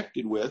you're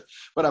connected with,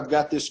 but I've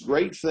got this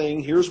great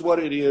thing. Here's what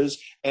it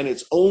is. And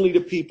it's only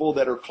to people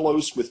that are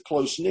close with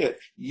close knit.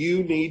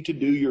 You need to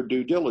do your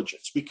due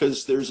diligence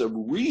because there's a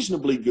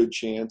reasonably good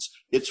chance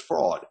it's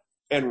fraud.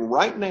 And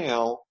right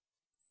now,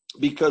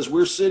 because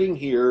we're sitting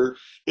here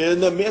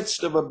in the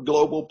midst of a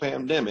global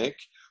pandemic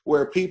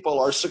where people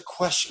are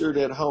sequestered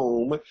at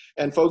home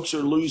and folks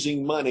are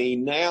losing money,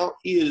 now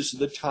is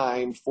the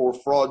time for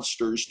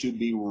fraudsters to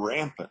be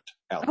rampant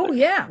out there. Oh,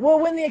 yeah. Well,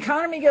 when the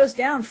economy goes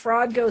down,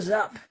 fraud goes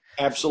up.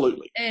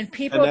 Absolutely. And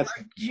people are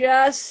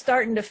just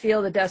starting to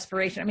feel the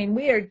desperation. I mean,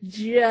 we are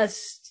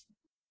just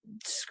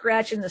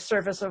scratching the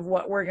surface of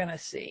what we're going to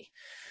see.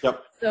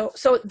 Yep.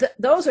 So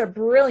those are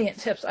brilliant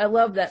tips. I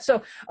love that.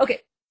 So,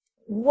 okay,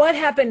 what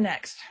happened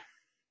next?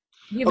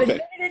 You've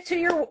admitted it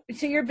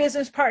to your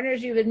business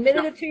partners. You've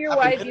admitted it to your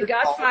wife. You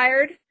got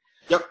fired.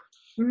 Yep.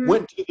 Mm-hmm.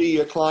 Went to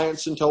the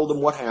clients and told them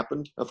what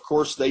happened. Of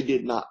course, they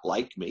did not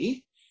like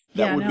me.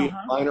 That would be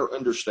a minor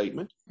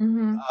understatement.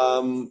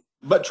 Mm-hmm.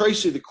 But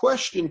Tracy, the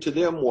question to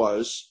them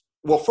was,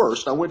 well,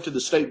 first, I went to the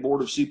State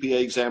Board of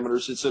CPA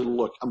examiners and said,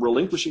 look, I'm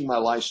relinquishing my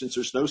license.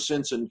 There's no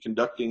sense in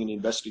conducting an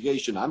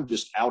investigation. I'm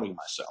just outing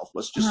myself.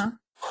 Let's just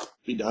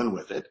be done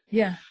with it.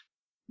 Yeah.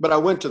 But I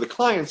went to the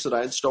clients that I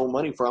had stolen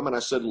money from and I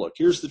said, look,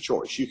 here's the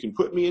choice. You can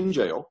put me in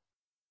jail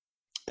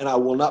and I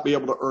will not be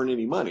able to earn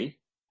any money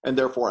and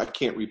therefore I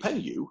can't repay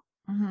you.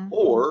 Mm-hmm.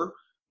 Or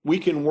we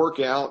can work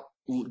out,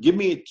 give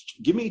me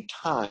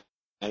time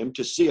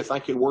to see if I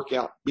can work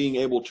out being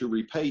able to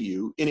repay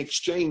you in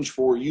exchange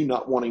for you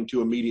not wanting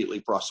to immediately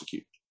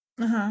prosecute.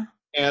 Uh-huh.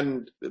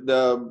 And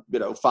the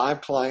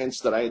 5 clients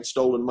that I had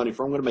stolen money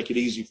from, I'm going to make it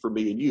easy for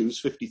me and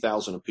use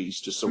 $50,000 a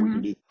piece just so we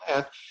can do the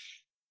math.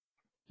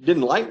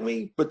 Didn't like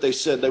me, but they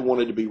said they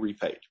wanted to be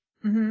repaid.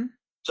 Mm-hmm.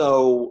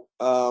 So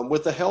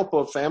with the help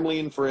of family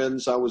and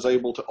friends, I was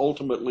able to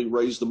ultimately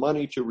raise the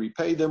money to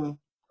repay them,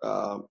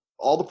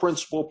 all the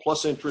principal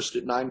plus interest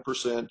at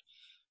 9%,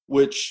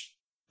 which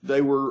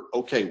they were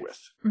okay with.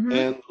 Mm-hmm.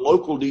 And the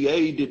local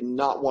DA did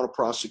not want to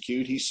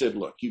prosecute. He said,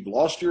 look, you've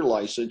lost your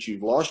license.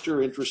 You've lost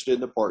your interest in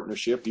the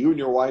partnership. You and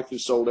your wife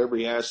have sold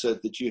every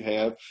asset that you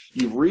have.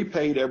 You've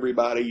repaid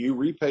everybody. You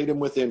repaid them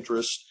with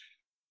interest.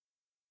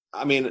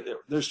 I mean,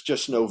 there's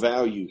just no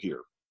value here.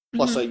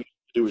 Plus, I used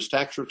to do his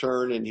tax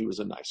return, and he was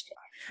a nice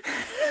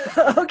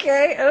guy.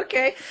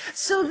 Okay.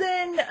 So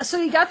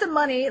you got the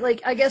money,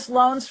 like, I guess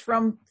loans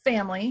from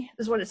family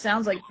is what it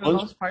sounds like for the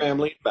most part.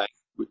 Family, bank,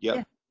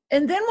 yeah.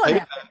 And then what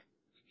happened?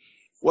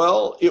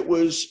 Well, it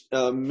was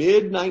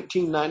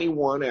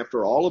mid-1991.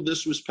 After all of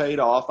this was paid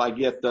off, I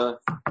get the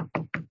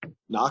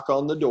knock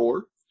on the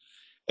door.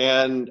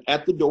 And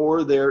at the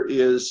door, there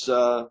is...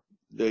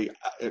 the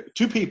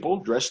 2 people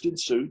dressed in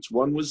suits.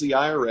 One was the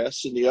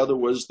IRS and the other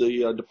was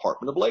the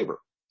Department of Labor.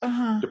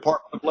 Uh-huh.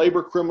 Department of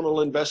Labor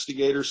criminal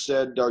investigator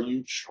said, are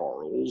you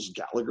Charles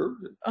Gallagher?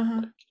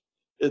 Uh-huh.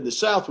 In the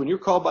South, when you're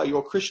called by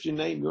your Christian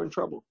name, you're in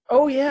trouble.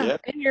 Oh, yeah.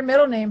 And your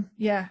middle name.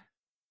 Yeah.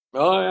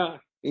 Oh, yeah.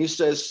 He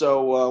says,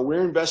 so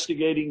we're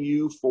investigating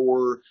you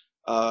for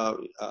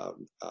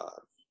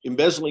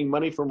embezzling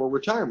money from a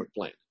retirement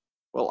plan.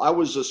 Well, I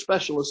was a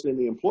specialist in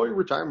the Employee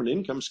Retirement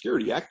Income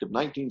Security Act of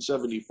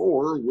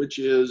 1974, which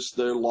is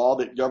the law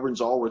that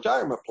governs all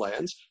retirement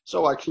plans.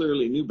 So I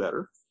clearly knew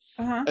better.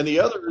 Uh-huh. And the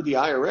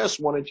IRS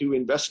wanted to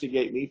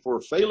investigate me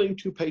for failing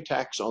to pay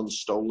tax on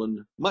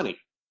stolen money,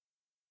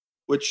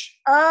 which.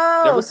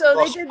 Oh, so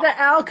they did the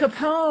Al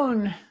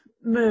Capone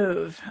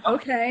move.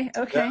 Okay.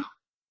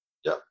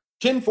 Yeah.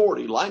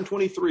 1040, line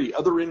 23,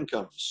 other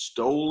income,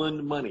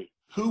 stolen money.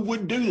 Who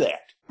would do that?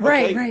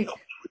 Right, right.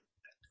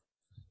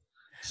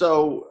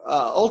 So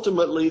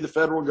ultimately, the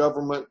federal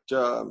government,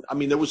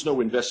 there was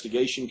no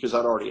investigation because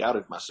I'd already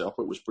outed myself.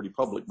 It was pretty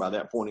public by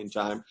that point in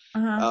time.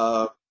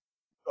 Uh-huh.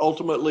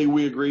 Ultimately,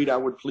 we agreed I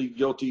would plead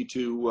guilty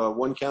to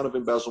 1 count of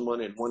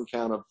embezzlement and 1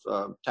 count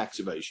of tax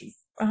evasion.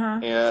 Uh-huh.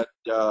 And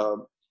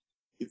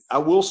I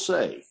will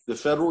say the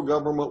federal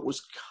government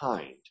was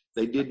kind.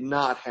 They did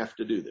not have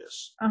to do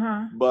this.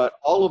 Uh-huh. But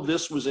all of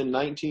this was in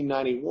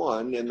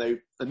 1991, and they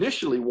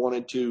initially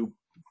wanted to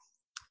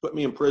put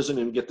me in prison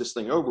and get this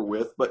thing over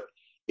with. But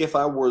if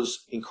I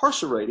was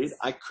incarcerated,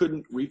 I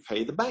couldn't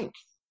repay the bank.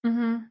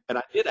 Mm-hmm. And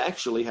I did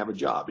actually have a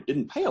job. It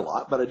didn't pay a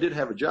lot, but I did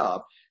have a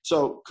job.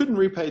 So couldn't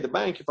repay the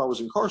bank if I was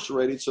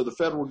incarcerated. So the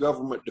federal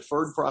government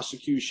deferred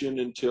prosecution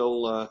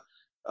until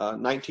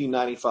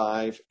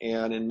 1995.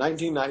 And in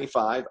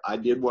 1995, I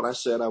did what I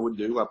said I would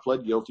do. I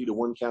pled guilty to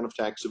 1 count of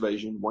tax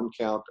evasion, 1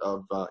 count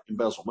of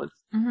embezzlement.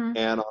 Mm-hmm.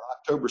 And on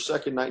October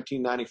 2nd,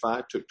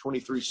 1995, took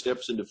 23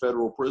 steps into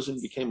federal prison,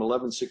 became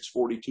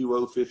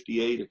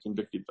 11-642-058, a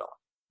convicted felon.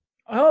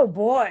 Oh,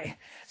 boy.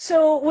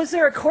 So was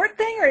there a court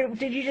thing, or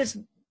did you just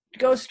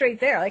go straight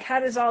there? Like, how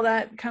does all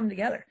that come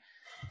together?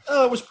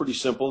 It was pretty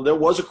simple. There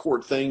was a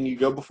court thing. You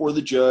go before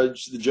the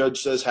judge. The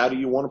judge says, how do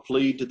you want to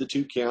plead to the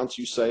 2 counts?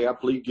 You say, I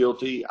plead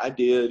guilty. I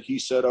did. He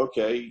said,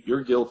 okay,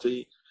 you're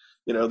guilty.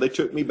 they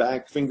took me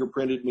back,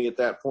 fingerprinted me at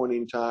that point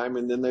in time,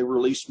 and then they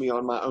released me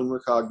on my own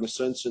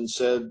recognizance and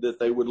said that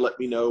they would let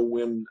me know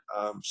when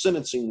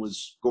sentencing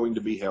was going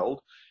to be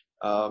held.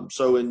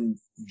 So in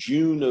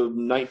June of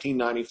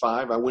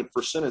 1995, I went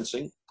for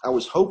sentencing. I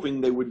was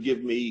hoping they would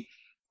give me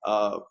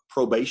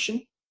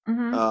probation.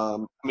 I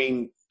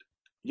mean,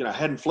 I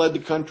hadn't fled the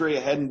country.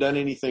 I hadn't done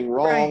anything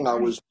wrong. I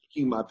was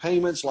making my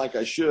payments like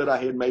I should. I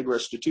had made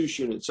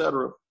restitution,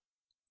 etc.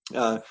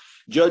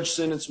 Judge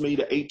sentenced me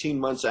to 18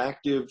 months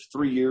active,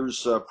 3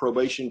 years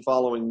probation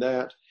following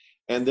that,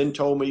 and then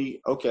told me,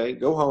 okay,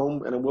 go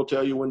home and we'll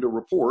tell you when to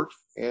report.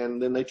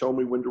 And then they told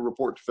me when to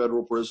report to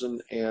federal prison.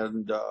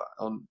 And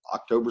on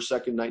October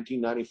 2nd,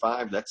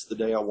 1995, that's the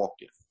day I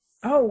walked in.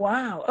 Oh,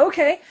 wow.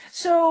 Okay.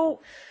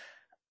 So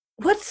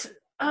what's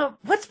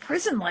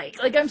prison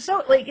like? Like, is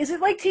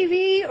it like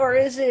TV, or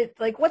is it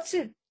like, what's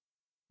the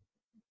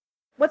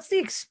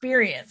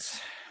experience?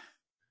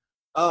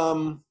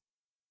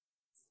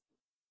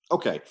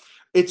 Okay.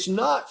 It's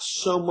not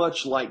so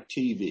much like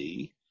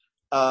TV.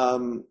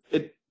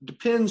 It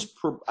depends,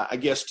 I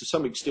guess, to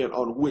some extent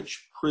on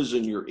which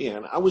prison you're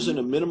in. I was in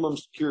a minimum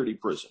security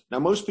prison. Now,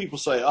 most people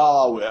say,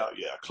 oh, well,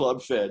 yeah,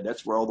 Club Fed,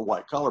 that's where all the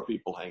white collar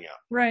people hang out.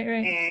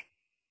 Right.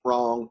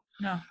 Wrong.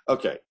 No.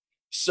 Okay.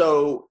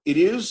 So it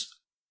is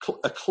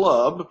a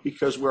club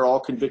because we're all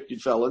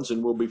convicted felons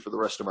and will be for the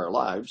rest of our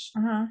lives,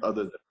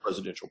 other than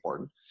presidential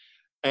pardon,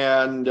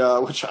 and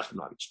which I'm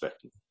not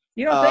expecting.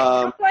 You don't think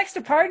Trump likes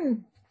to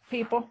pardon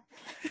people?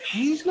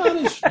 He's not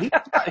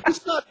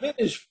been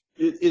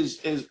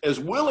as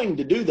willing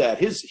to do that.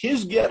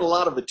 His get a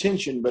lot of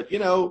attention, but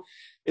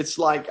it's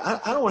like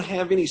I don't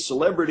have any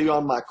celebrity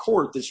on my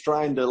court that's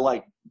trying to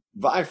like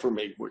vie for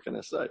me. What can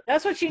I say?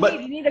 That's what you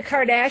need. You need a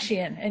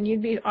Kardashian, and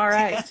you'd be all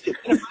right.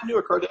 If I knew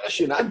a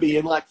Kardashian, I'd be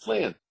in like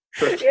Flynn.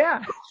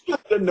 Yeah. I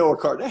didn't know a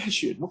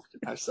Kardashian. What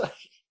can I say?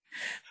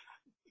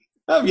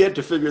 I've yet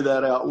to figure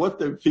that out, what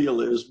the appeal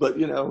is, but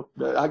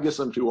I guess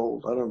I'm too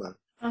old. I don't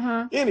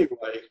know.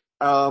 Anyway,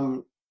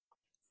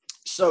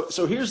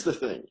 so here's the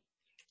thing.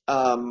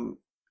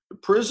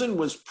 Prison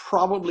was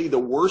probably the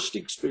worst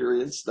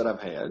experience that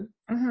I've had,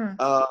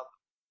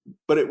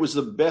 but it was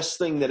the best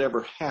thing that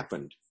ever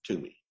happened to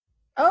me.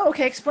 Oh,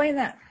 okay. Explain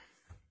that.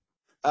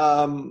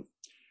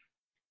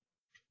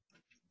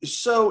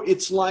 So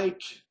it's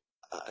like,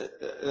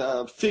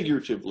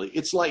 figuratively,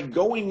 it's like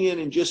going in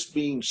and just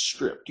being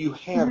stripped. You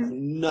have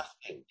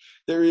nothing.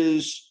 There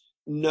is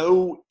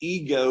no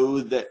ego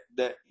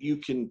that you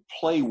can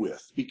play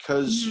with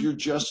because you're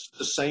just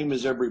the same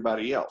as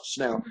everybody else.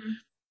 Now,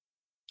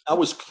 I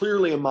was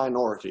clearly a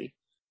minority.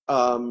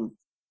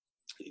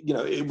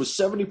 It was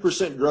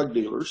 70% drug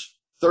dealers,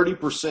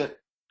 30%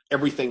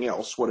 everything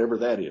else, whatever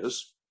that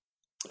is.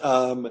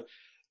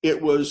 It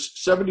was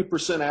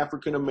 70%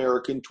 African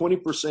American,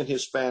 20%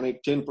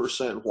 Hispanic,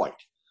 10% white.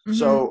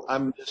 So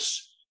I'm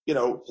this,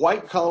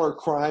 white collar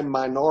crime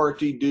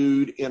minority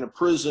dude in a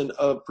prison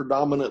of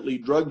predominantly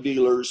drug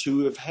dealers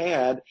who have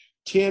had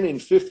 10 and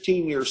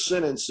 15-year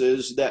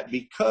sentences that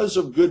because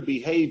of good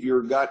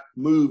behavior got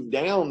moved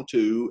down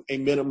to a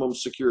minimum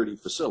security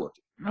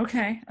facility.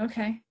 Okay.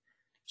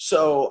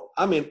 So,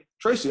 I mean,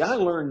 Tracy, I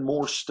learned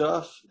more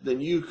stuff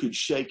than you could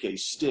shake a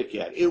stick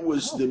at. It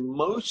was the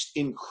most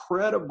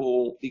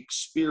incredible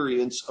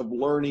experience of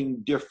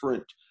learning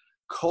different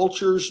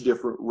cultures,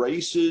 different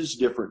races,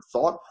 different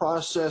thought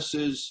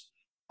processes.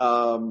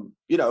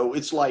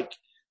 It's like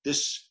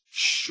this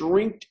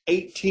shrinked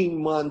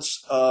 18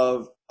 months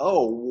of,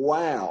 oh,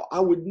 wow, I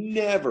would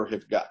never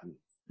have gotten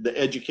the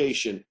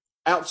education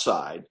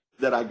outside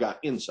that I got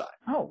inside.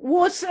 Oh,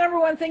 what's the number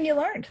one thing you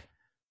learned?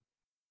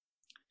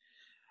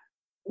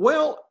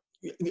 Well,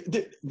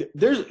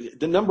 there's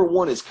the number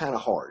one is kind of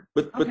hard,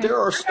 but there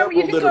are several.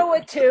 You can go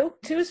with two.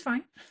 Two is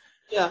fine.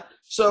 Yeah.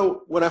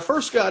 So when I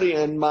first got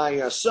in, my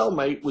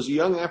cellmate was a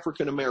young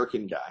African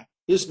American guy.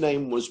 His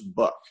name was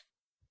Buck.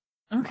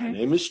 Okay. My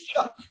name is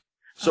Chuck.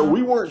 So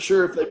we weren't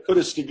sure if they put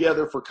us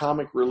together for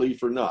comic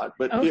relief or not,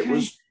 but it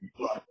was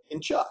Buck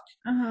and Chuck.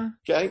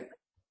 Okay.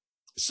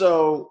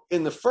 So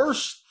in the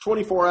first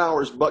 24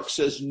 hours, Buck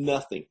says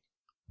nothing.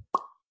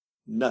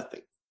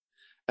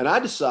 And I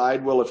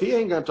decide, well, if he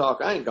ain't going to talk,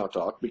 I ain't going to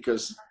talk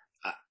because,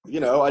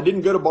 I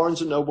didn't go to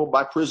Barnes & Noble,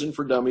 buy Prison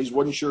for Dummies,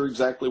 wasn't sure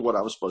exactly what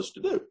I was supposed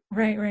to do.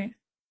 Right.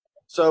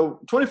 So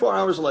 24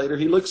 hours later,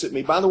 he looks at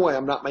me. By the way,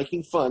 I'm not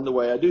making fun the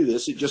way I do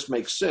this. It just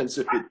makes sense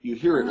if you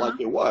hear it like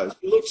it was.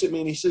 He looks at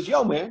me and he says,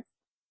 yo, man.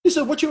 He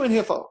said, what you in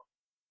here for?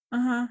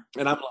 And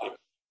I'm like,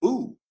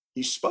 ooh,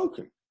 he's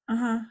spoken.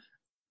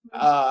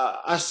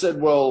 I said,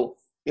 well,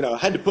 I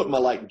had to put my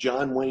like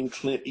John Wayne,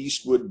 Clint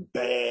Eastwood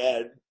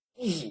bad.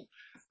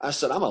 I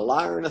said, I'm a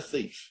liar and a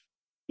thief.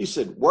 He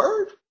said,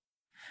 word?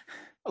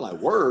 I'm like,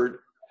 word?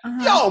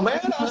 Yo,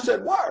 man. I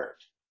said, word.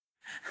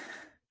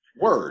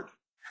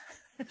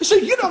 He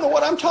said, you don't know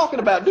what I'm talking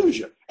about, do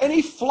you? And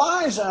he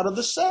flies out of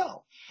the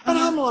cell. And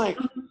I'm like,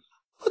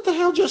 what the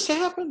hell just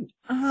happened?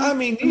 I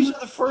mean, these are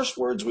the first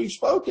words we've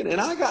spoken,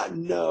 and I got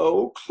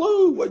no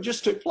clue what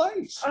just took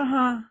place.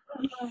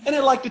 And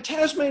then like the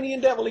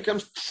Tasmanian devil, he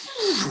comes,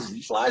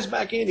 he flies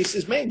back in. He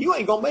says, man, you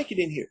ain't going to make it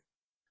in here.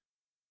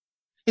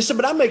 He said,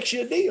 but I makes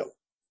you a deal.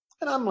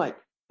 And I'm like,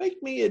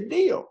 make me a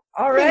deal.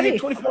 Already.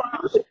 24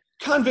 hours.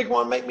 Convict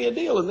want to make me a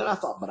deal. And then I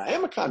thought, but I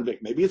am a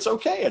convict. Maybe it's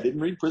okay. I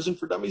didn't read Prison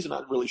for Dummies. I'm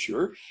not really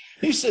sure.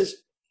 He says,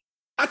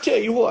 I tell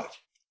you what.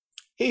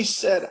 He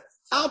said,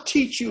 I'll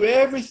teach you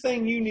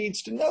everything you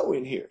needs to know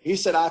in here. He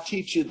said, I'll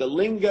teach you the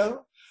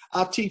lingo.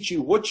 I'll teach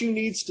you what you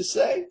needs to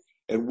say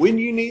and when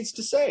you needs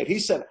to say it. He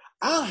said,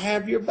 I'll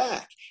have your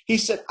back. He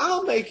said,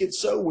 I'll make it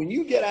so when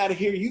you get out of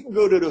here, you can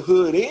go to the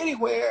hood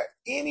anywhere,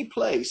 any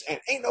place, and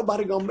ain't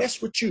nobody going to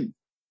mess with you.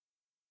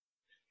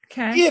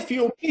 Okay. If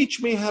you'll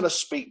teach me how to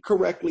speak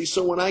correctly,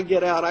 so when I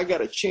get out, I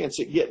got a chance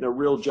at getting a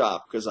real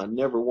job, because I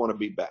never want to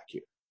be back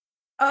here.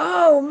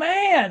 Oh,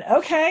 man.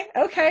 Okay.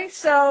 Okay.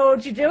 So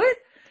did you do it?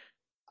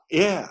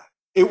 Yeah.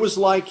 It was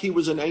like he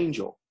was an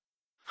angel.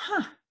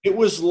 Huh. It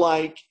was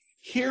like,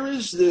 here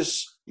is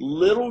this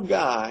little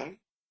guy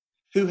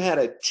who had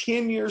a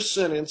 10-year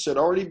sentence, had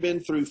already been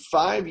through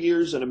 5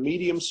 years in a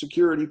medium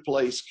security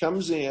place,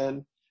 comes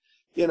in,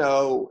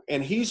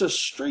 and he's a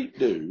street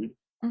dude.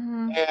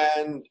 Mm-hmm.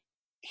 And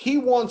he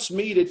wants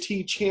me to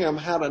teach him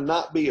how to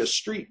not be a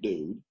street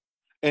dude,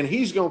 and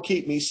he's going to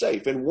keep me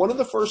safe. And one of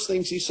the first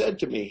things he said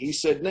to me, he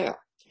said, now,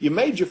 you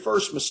made your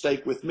first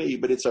mistake with me,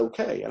 but it's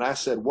okay. And I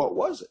said, what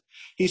was it?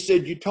 He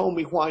said, you told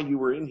me why you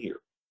were in here.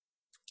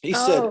 He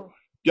said,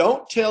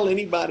 don't tell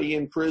anybody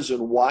in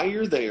prison why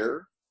you're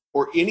there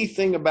or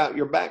anything about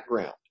your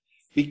background,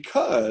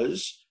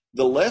 because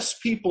the less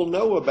people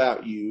know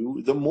about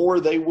you, the more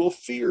they will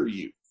fear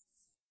you.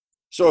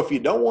 So if you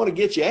don't want to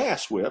get your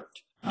ass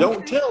whipped,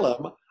 don't tell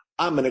them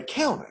I'm an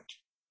accountant.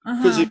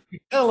 Because if you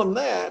tell them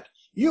that,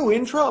 you're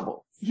in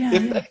trouble. Yeah,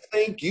 if they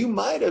think you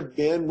might have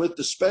been with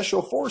the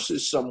special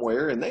forces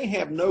somewhere and they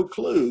have no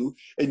clue,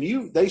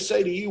 and they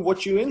say to you,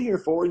 what you in here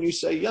for? And you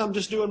say, yeah, I'm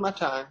just doing my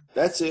time.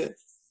 That's it.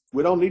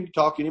 We don't need to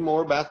talk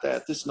anymore about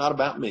that. This is not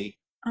about me.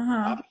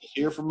 I'm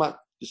here for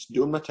just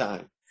doing my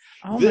time.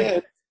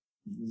 Then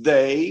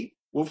they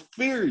will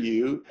fear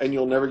you and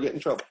you'll never get in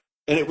trouble.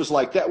 And it was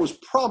like, that was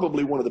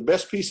probably one of the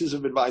best pieces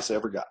of advice I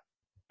ever got.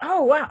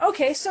 Oh, wow.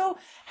 Okay. So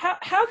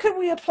how could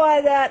we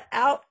apply that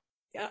out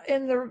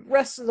in the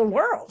rest of the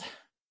world?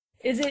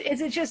 Is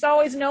it just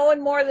always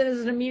knowing more than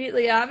is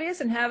immediately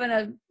obvious and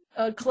having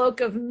a cloak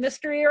of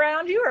mystery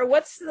around you? Or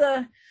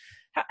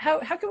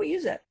how can we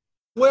use it?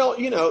 Well,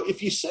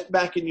 if you sit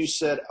back and you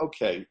said,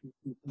 okay,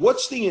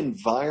 what's the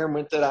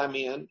environment that I'm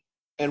in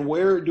and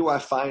where do I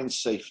find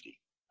safety?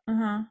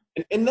 And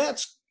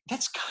that's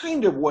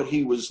kind of what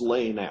he was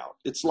laying out.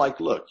 It's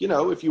like, look,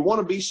 if you want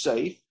to be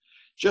safe,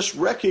 just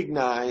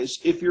recognize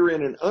if you're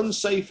in an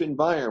unsafe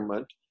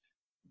environment,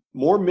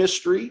 more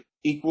mystery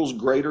equals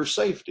greater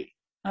safety.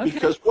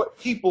 Because what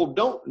people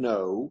don't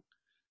know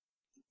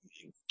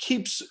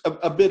keeps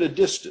a bit of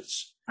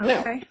distance.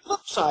 Now, the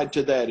flip side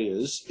to that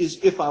is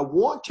if I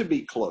want to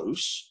be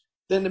close,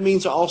 then it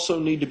means I also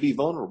need to be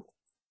vulnerable.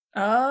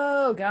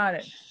 Oh, got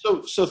it.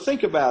 So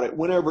think about it.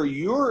 Whenever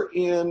you're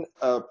in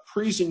a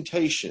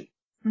presentation,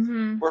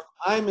 or if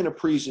I'm in a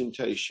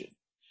presentation,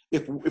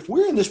 if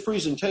we're in this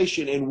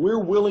presentation and we're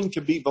willing to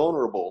be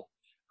vulnerable,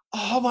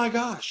 oh my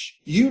gosh,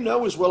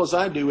 as well as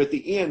I do, at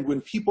the end,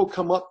 when people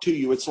come up to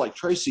you, it's like,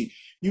 Tracy,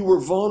 you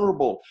were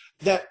vulnerable.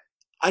 That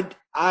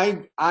I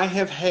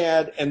have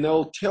had, and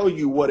they'll tell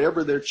you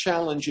whatever their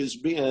challenge has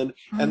been.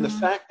 And the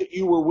fact that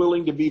you were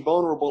willing to be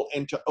vulnerable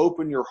and to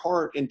open your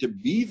heart and to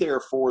be there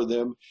for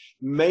them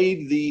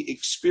made the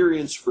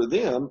experience for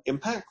them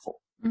impactful.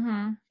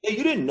 Yeah,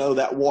 you didn't know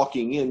that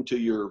walking into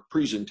your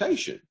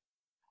presentation,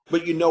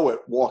 but you know it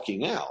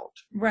walking out.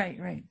 Right.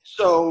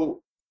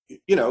 So,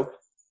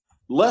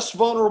 less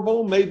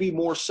vulnerable may be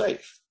more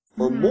safe,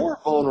 or more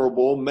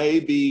vulnerable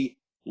may be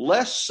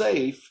less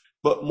safe,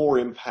 but more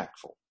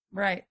impactful.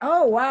 Right.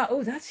 Oh, wow.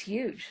 Oh, that's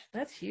huge.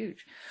 That's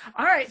huge.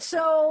 All right.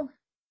 So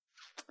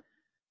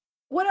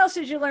what else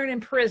did you learn in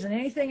prison?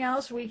 Anything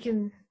else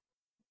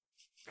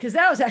because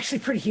that was actually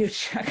pretty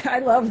huge. I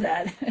love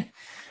that.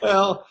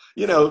 Well,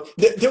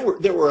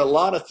 there were a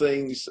lot of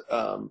things,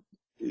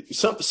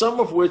 some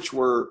of which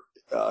were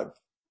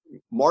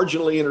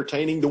marginally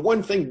entertaining. The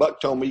one thing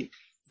Buck told me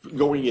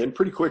going in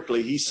pretty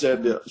quickly, he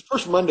said,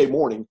 first Monday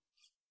morning,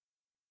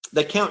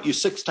 they count you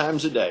 6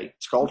 times a day.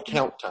 It's called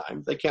count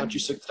time. They count you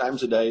 6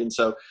 times a day. And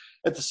so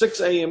at the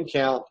 6 a.m.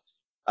 count,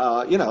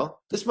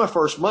 this is my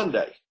first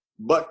Monday.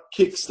 Buck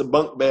kicks the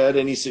bunk bed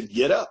and he said,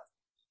 get up.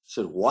 I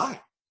said, why?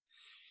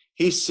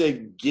 He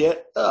said,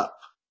 get up.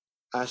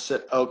 I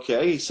said,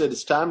 okay. He said,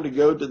 it's time to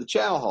go to the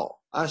chow hall.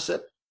 I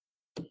said,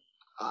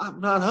 I'm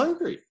not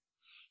hungry.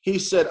 He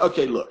said,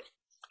 okay, look.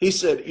 He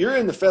said, you're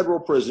in the federal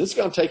prison. It's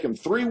going to take them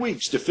 3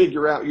 weeks to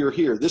figure out you're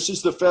here. This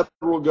is the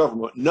federal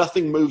government.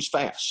 Nothing moves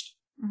fast.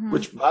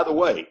 Which, by the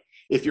way,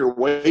 if you're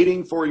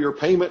waiting for your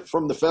payment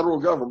from the federal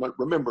government,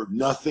 remember,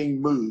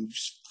 nothing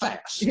moves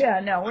fast. Yeah,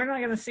 no, we're not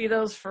going to see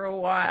those for a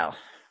while.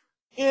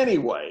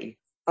 Anyway,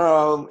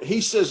 he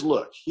says,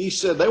 look, he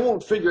said, they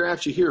won't figure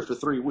out you here for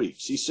 3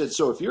 weeks. He said,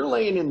 so if you're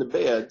laying in the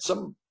bed,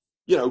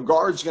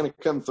 guard's going to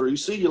come through,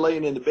 see you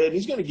laying in the bed, and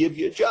he's going to give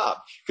you a job,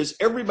 because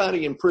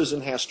everybody in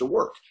prison has to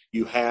work.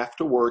 You have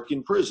to work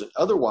in prison.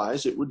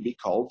 Otherwise, it would be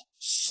called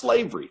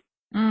slavery.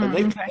 And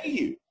they pay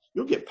you.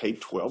 You'll get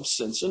paid 12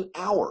 cents an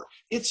hour.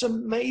 It's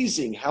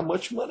amazing how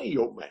much money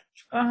you'll make.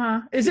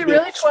 Is it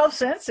really 12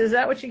 cents? Is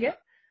that what you get?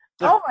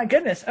 Yeah. Oh, my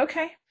goodness.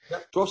 Okay.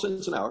 12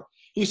 cents an hour.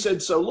 He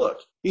said, so look,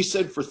 he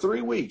said, for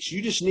 3 weeks,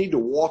 you just need to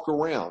walk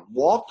around.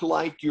 Walk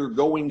like you're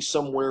going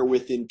somewhere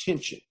with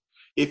intention.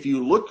 If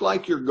you look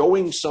like you're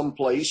going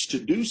someplace to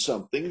do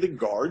something, the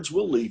guards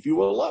will leave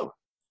you alone.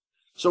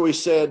 So he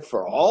said,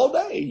 for all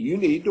day, you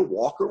need to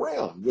walk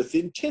around with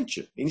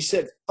intention. And he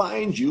said,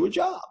 find you a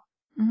job.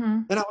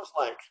 And I was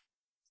like,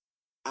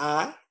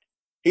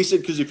 he said,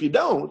 because if you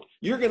don't,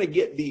 you're going to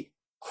get the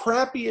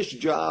crappiest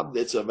job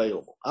that's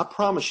available. I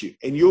promise you.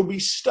 And you'll be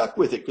stuck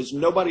with it because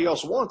nobody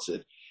else wants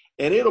it.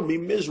 And it'll be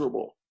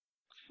miserable.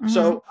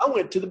 So I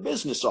went to the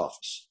business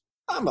office.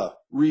 I'm a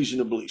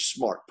reasonably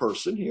smart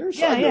person here.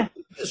 So I go to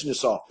the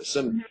business office,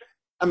 and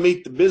I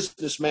meet the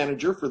business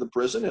manager for the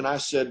prison. And I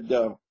said,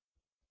 do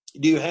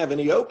you have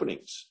any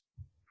openings?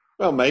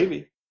 Well,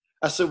 maybe.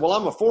 I said, well,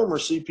 I'm a former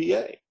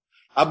CPA.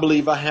 I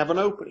believe I have an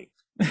opening.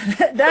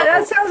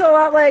 that sounds a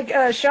lot like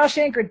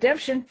Shawshank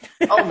Redemption.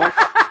 Oh, my.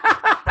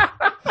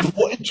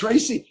 Boy,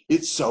 Tracy,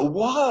 it so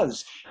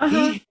was.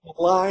 He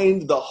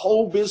lined the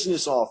whole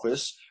business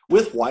office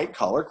with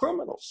white-collar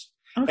criminals.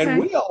 Okay.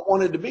 And we all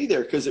wanted to be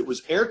there because it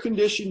was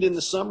air-conditioned in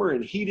the summer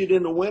and heated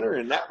in the winter,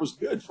 and that was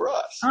good for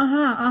us.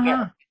 Now,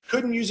 you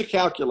couldn't use a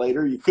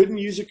calculator. You couldn't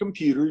use a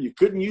computer. You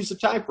couldn't use a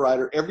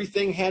typewriter.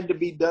 Everything had to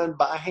be done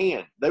by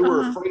hand. They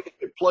were afraid if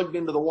it plugged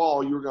into the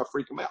wall, you were going to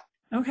freak them out.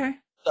 Okay.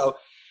 So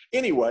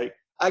anyway,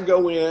 I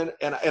go in,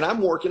 and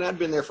I'm working. I'd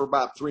been there for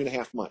about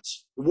 3.5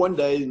 months. One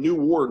day, the new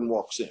warden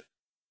walks in.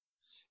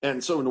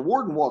 And so when the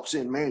warden walks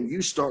in, man,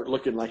 you start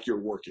looking like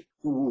you're working.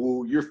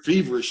 Ooh, you're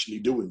feverishly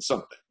doing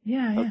something.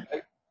 Yeah.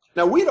 Okay?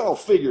 Now, we'd all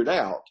figured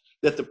out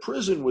that the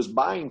prison was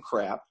buying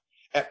crap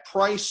at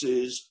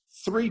prices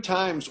 3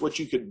 times what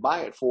you could buy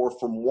it for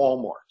from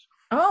Walmart.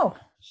 Oh.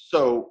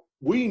 So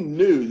we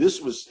knew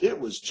it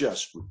was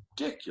just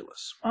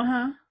ridiculous.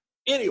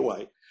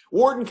 Anyway,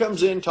 warden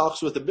comes in,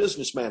 talks with the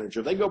business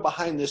manager. They go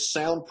behind this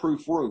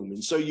soundproof room.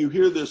 And so you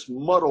hear this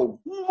muddled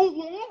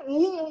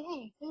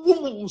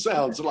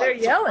sounds. They're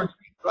yelling.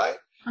 Right?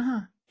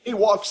 He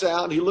walks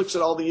out, he looks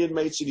at all the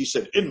inmates, and he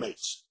said,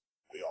 inmates.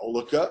 We all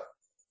look up.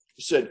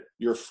 He said,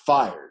 you're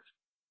fired.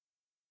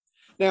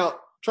 Now,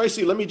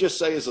 Tracy, let me just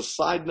say as a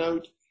side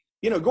note,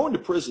 going to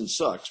prison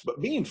sucks,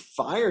 but being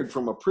fired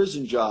from a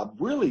prison job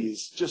really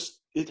is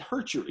just, it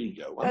hurts your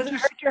ego. Does it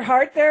hurt your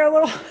heart there a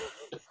little?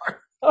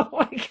 Oh,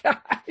 my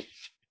gosh.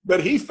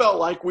 But he felt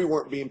like we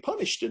weren't being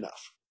punished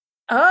enough.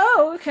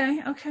 Oh,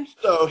 okay.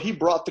 So he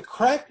brought the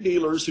crack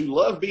dealers who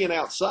love being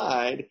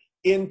outside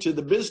into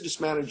the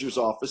business manager's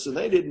office, and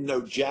they didn't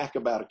know jack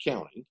about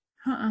accounting.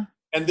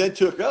 And then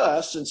took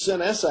us and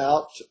sent us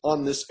out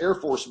on this Air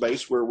Force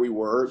base where we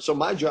were. So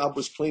my job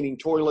was cleaning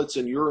toilets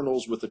and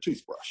urinals with a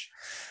toothbrush.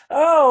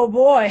 Oh,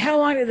 boy. How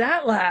long did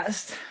that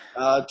last?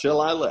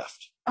 Till I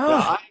left.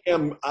 Now,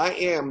 I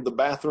am the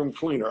bathroom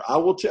cleaner. I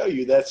will tell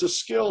you, that's a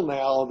skill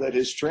now that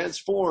has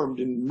transformed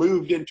and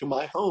moved into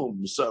my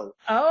home. So,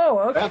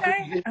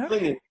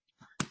 cleaning,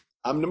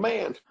 I'm the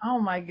man. Oh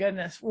my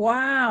goodness!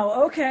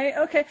 Wow.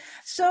 Okay.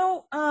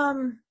 So,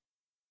 I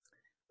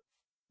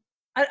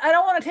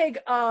don't want to take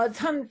a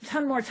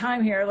ton more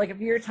time here, like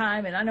of your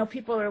time, and I know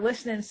people are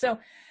listening. So,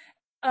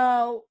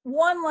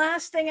 one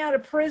last thing out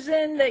of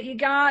prison that you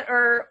got,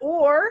 or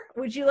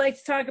would you like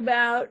to talk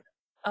about?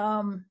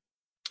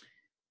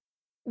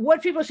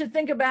 What people should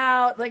think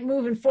about, like,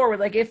 moving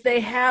forward, like if they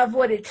have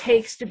what it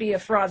takes to be a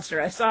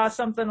fraudster. I saw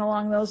something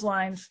along those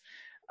lines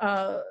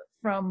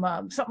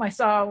from something I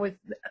saw with,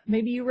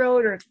 maybe you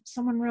wrote or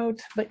someone wrote,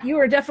 but you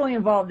were definitely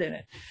involved in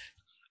it.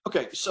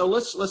 Okay, so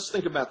let's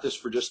think about this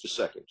for just a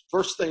second.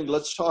 First thing,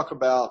 let's talk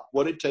about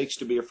what it takes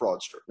to be a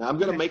fraudster. Now, I'm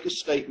going to make a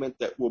statement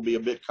that will be a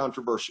bit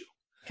controversial,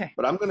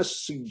 but I'm going to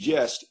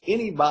suggest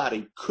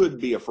anybody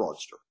could be a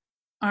fraudster.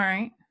 All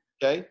right.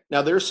 Okay.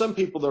 Now, there are some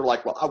people that are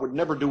like, well, I would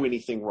never do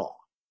anything wrong.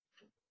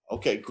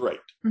 Okay, great.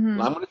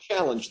 Well, I'm going to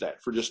challenge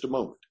that for just a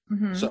moment.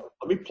 So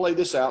let me play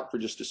this out for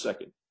just a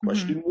second.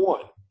 Question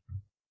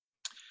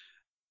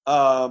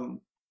 1.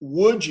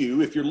 Would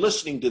you, if you're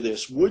listening to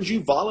this, would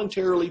you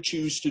voluntarily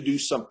choose to do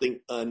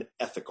something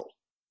unethical?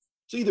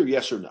 It's either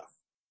yes or no.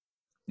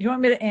 You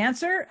want me to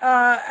answer?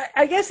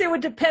 I guess it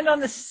would depend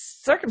on the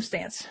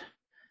circumstance,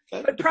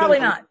 but probably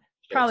not.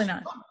 Probably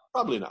not.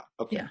 Probably not.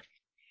 Okay. Yeah.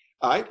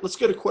 All right, let's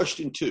go to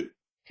question 2.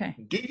 Okay.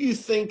 Do you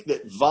think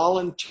that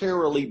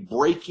voluntarily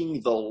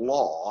breaking the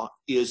law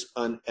is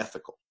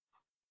unethical?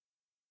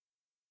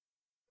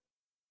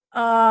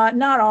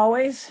 Not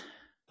always.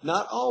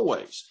 Not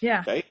always. Yeah.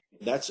 Okay.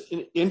 That's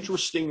an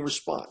interesting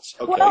response.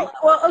 Okay.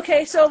 Well,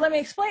 okay. So let me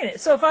explain it.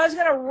 So if I was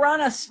going to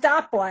run a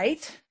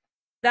stoplight,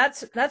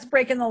 that's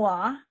breaking the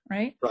law,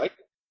 right? Right.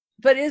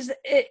 But is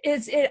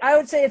it? I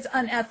would say it's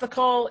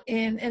unethical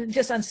and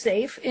just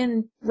unsafe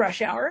in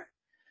rush hour.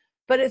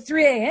 But at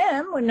 3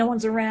 a.m. when no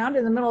one's around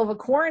in the middle of a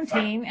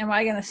quarantine, am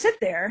I going to sit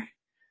there?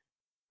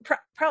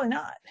 Probably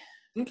not.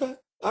 Okay.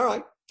 All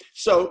right.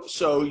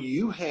 So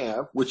you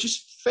have, which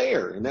is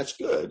fair and that's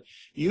good.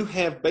 You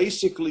have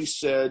basically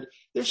said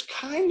there's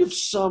kind of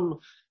some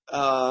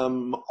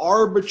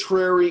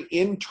arbitrary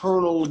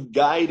internal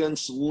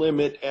guidance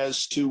limit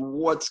as to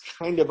what's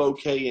kind of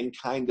okay and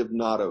kind of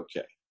not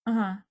okay.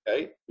 Uh-huh.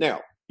 Okay.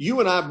 Now, you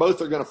and I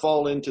both are going to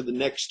fall into the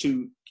next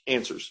two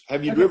answers.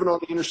 Have you driven on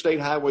the interstate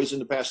highways in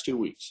the past 2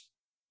 weeks?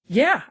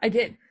 Yeah, I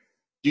did.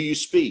 Do you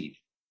speed?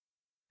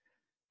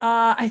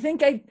 I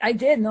think I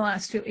did in the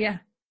last two. Yeah.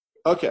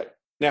 Okay.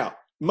 Now,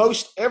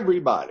 most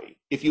everybody,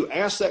 if you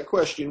ask that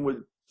question,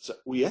 would say,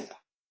 well,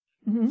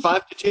 yeah,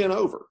 5 to 10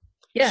 over.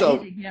 Yeah.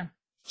 So, easy, yeah.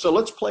 So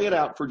let's play it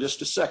out for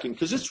just a second,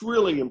 because it's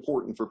really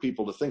important for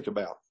people to think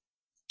about.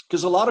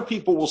 Because a lot of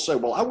people will say,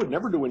 well, I would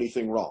never do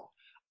anything wrong.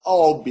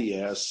 All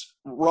BS.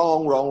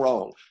 Wrong, wrong,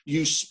 wrong.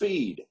 You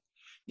speed.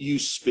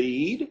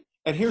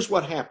 And here's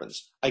what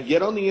happens. I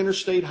get on the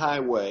interstate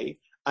highway.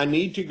 I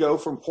need to go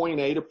from point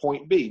A to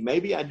point B.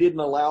 Maybe I didn't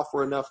allow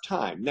for enough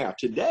time. Now,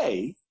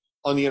 today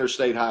on the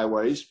interstate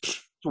highways,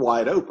 it's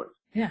wide open.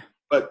 Yeah.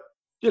 But,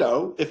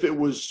 if it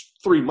was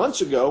 3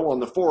 months ago on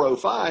the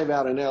 405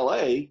 out in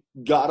LA,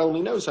 God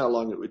only knows how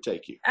long it would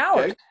take you.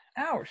 Hours.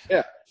 Okay?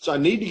 Yeah. So I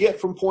need to get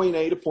from point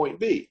A to point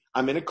B.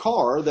 I'm in a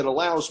car that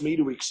allows me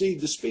to exceed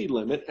the speed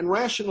limit, and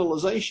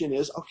rationalization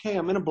is, okay,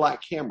 I'm in a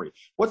black Camry.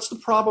 What's the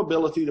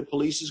probability the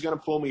police is going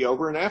to pull me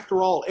over? And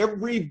after all,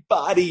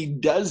 everybody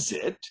does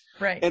it.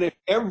 Right. And if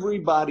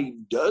everybody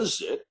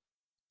does it,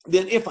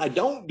 then if I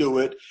don't do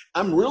it,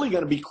 I'm really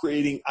going to be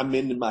creating, I'm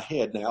in my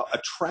head now, a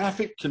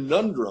traffic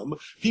conundrum.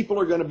 People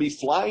are going to be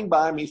flying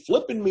by me,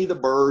 flipping me the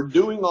bird,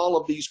 doing all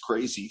of these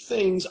crazy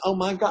things. Oh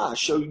my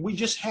gosh. So we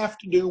just have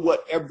to do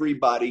what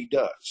everybody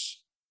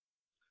does.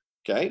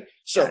 Okay.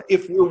 So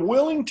if we're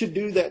willing to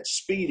do that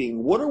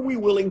speeding, what are we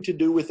willing to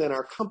do within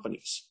our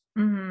companies?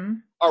 Mm-hmm.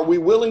 Are we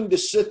willing to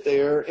sit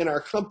there in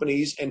our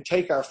companies and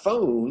take our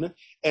phone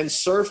and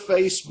surf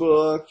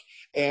Facebook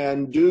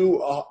and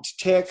do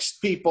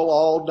text people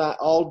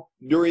all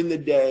during the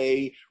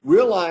day,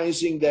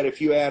 realizing that if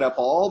you add up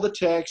all the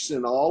texts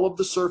and all of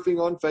the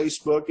surfing on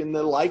Facebook and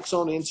the likes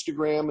on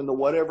Instagram and the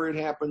whatever it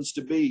happens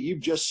to be,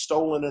 you've just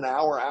stolen an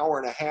hour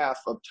and a half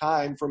of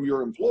time from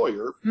your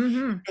employer.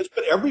 Mm-hmm.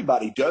 But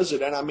everybody does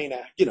it. And I mean,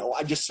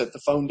 I just set the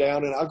phone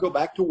down and I'll go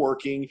back to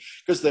working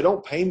because they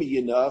don't pay me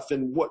enough.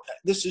 And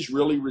this is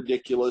really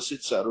ridiculous,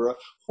 etc.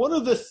 What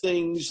are the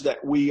things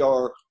that we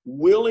are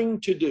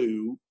willing to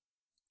do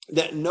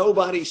that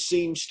nobody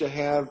seems to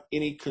have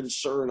any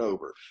concern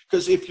over?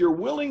 Because if you're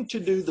willing to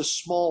do the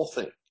small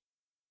thing,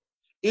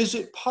 is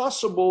it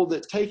possible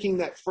that taking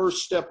that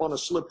first step on a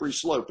slippery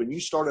slope, and you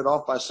started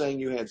off by saying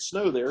you had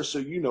snow there, so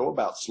you know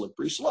about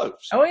slippery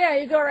slopes. Oh, yeah,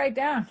 you go right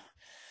down.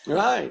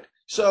 Right.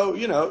 So,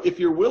 if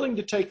you're willing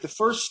to take the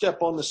first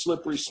step on the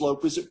slippery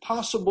slope, is it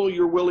possible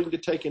you're willing to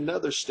take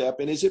another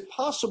step? And is it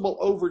possible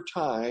over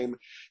time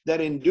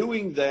that in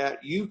doing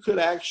that, you could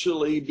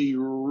actually be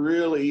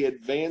really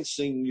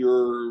advancing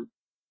your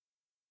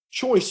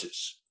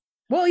choices?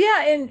 Well,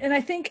 yeah, and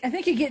I think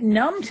you get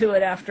numb to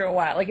it after a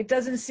while. Like, it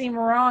doesn't seem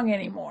wrong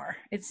anymore.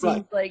 It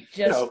seems like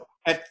just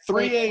at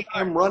 3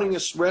 a.m. running a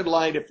red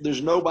light, if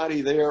there's nobody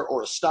there,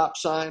 or a stop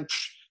sign,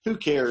 who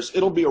cares?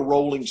 It'll be a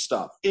rolling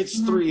stop. It's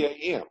 3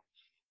 a.m.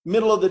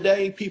 Middle of the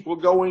day, people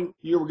going,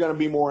 you're going to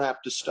be more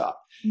apt to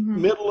stop.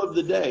 Mm-hmm. Middle of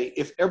the day,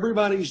 if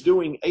everybody's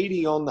doing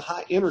 80 on the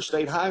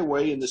interstate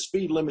highway and the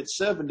speed limit's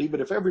 70,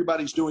 but if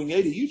everybody's doing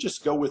 80, you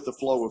just go with the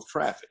flow of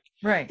traffic.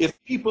 Right.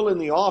 If people in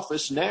the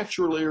office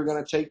naturally are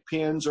going to take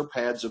pens or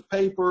pads of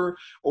paper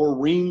or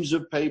reams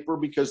of paper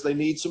because they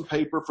need some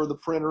paper for the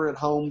printer at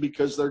home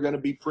because they're going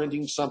to be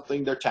printing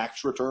something, their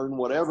tax return,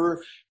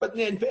 whatever, but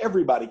then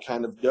everybody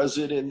kind of does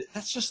it, and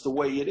that's just the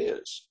way it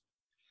is.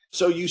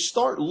 So you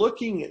start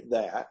looking at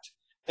that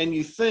and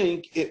you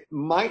think it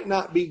might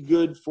not be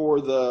good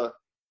for the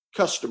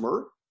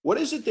customer. What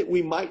is it that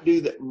we might do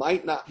that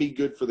might not be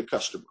good for the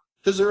customer?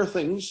 Because there are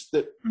things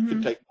that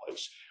could take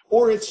place.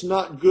 Or it's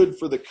not good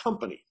for the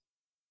company.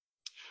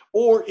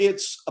 Or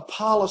it's a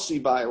policy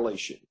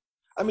violation.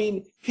 I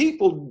mean,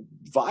 people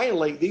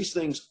violate these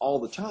things all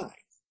the time.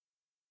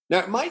 Now,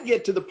 it might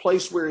get to the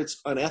place where it's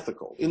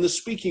unethical. In the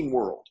speaking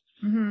world,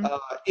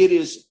 it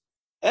is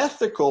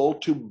ethical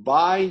to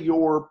buy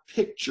your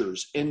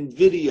pictures and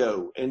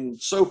video and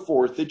so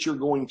forth that you're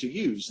going to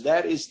use.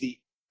 That is the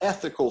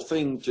ethical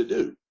thing to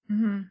do.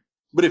 Mm-hmm.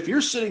 But if you're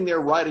sitting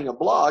there writing a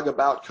blog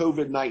about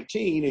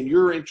COVID-19 and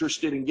you're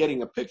interested in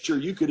getting a picture,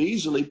 you could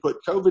easily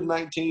put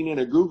COVID-19 in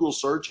a Google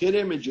search, hit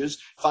images,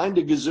 find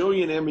a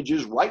gazillion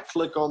images,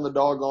 right-click on the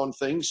doggone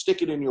thing,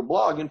 stick it in your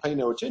blog, and pay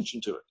no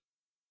attention to it.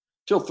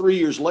 Till 3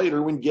 years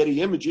later, when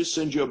Getty Images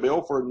sends you a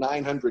bill for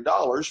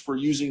 $900 for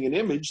using an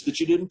image that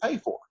you didn't pay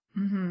for.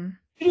 Mm-hmm.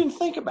 You didn't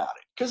think about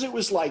it because it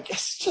was like,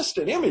 it's just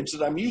an image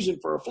that I'm using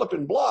for a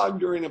flipping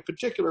blog during a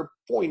particular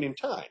point in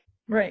time.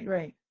 Right,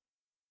 right.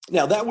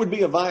 Now, that would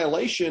be a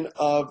violation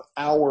of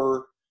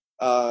our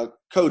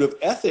code of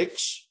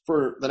ethics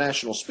for the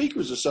National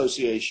Speakers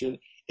Association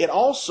it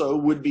also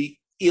would be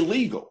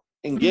illegal.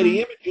 And Getty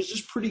Images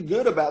is pretty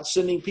good about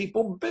sending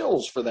people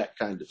bills for that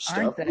kind of stuff.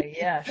 Aren't they?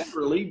 Yes.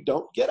 Generally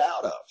don't get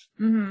out of.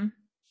 Mm-hmm.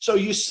 So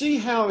you see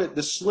how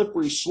the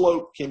slippery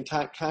slope can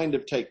kind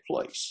of take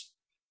place.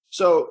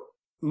 So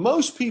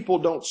most people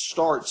don't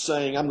start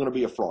saying, I'm going to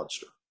be a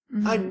fraudster.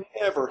 Mm-hmm. I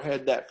never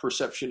had that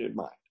perception in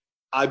mind.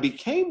 I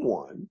became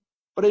one,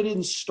 but I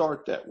didn't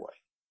start that way.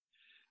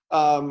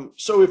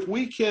 So if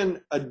we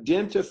can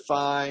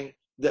identify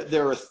that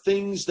there are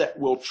things that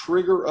will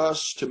trigger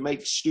us to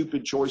make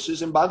stupid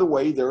choices, and by the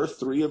way, there are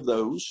 3 of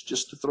those,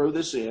 just to throw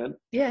this in.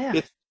 Yeah.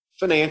 It's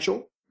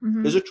financial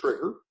is a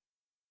trigger.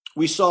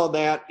 We saw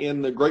that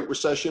in the Great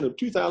Recession of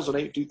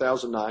 2008,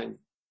 2009.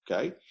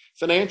 Okay.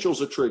 Financial's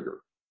a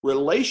trigger.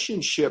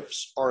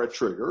 Relationships are a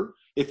trigger.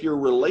 If your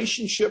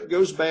relationship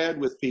goes bad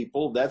with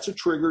people, that's a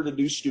trigger to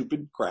do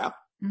stupid crap.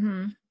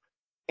 Mm-hmm.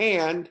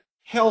 And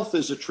health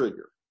is a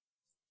trigger.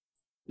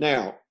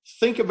 Now,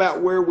 think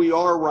about where we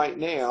are right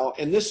now,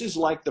 and this is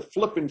like the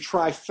flipping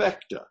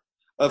trifecta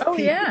of people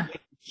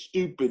making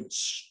stupid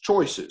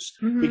choices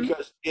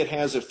because it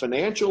has a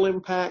financial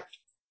impact,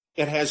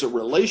 it has a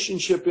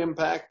relationship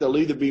impact. There'll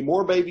either be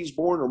more babies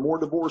born or more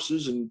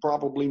divorces in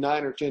probably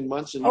 9 or 10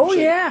 months. And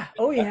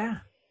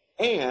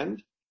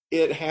and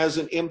it has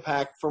an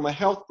impact from a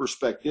health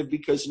perspective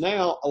because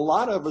now a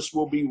lot of us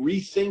will be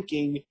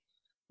rethinking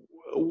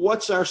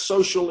what's our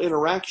social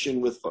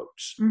interaction with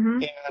folks?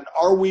 And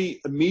are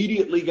we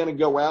immediately going to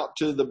go out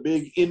to the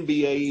big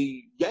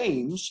NBA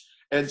games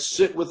and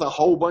sit with a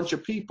whole bunch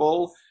of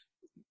people?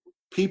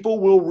 People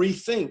will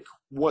rethink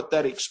what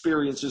that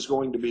experience is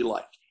going to be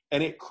like.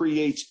 And it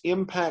creates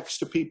impacts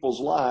to people's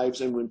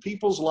lives. And when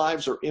people's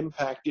lives are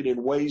impacted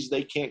in ways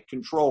they can't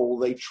control,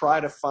 they try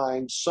to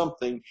find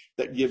something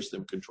that gives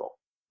them control.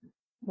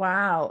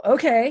 Wow.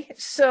 Okay.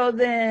 So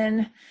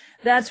then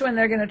that's when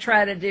they're going to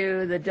try to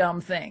do the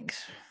dumb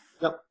things.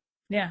 Yep.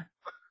 Yeah.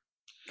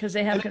 Because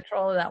they have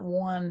control of that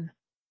one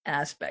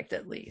aspect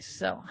at least.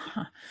 So,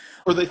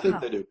 or they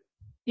think they do.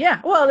 Yeah.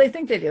 Well, they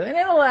think they do. And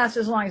it'll last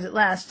as long as it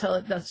lasts till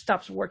it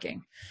stops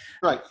working.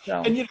 Right.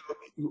 So. And,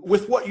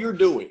 with what you're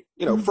doing,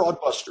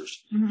 fraud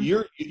busters,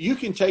 you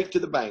can take to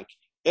the bank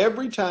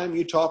every time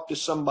you talk to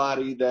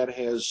somebody that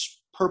has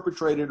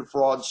perpetrated a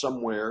fraud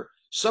somewhere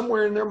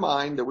in their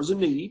mind, there was a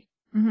need.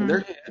 In their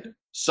head,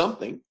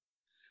 something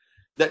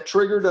that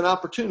triggered an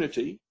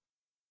opportunity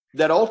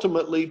that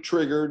ultimately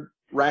triggered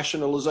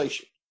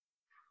rationalization.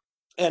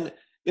 And,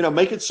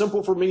 make it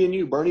simple for me and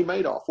you, Bernie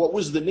Madoff. What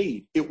was the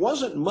need? It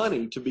wasn't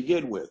money to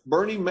begin with.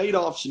 Bernie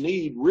Madoff's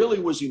need really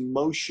was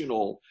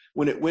emotional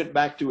when it went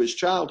back to his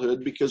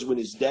childhood, because when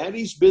his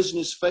daddy's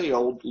business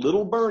failed,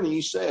 little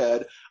Bernie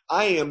said,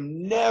 I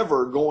am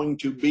never going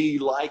to be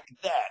like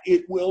that.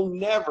 It will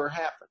never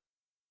happen.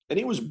 And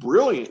he was a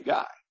brilliant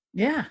guy.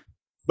 Yeah.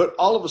 But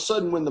all of a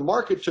sudden, when the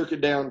market took a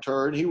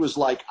downturn, he was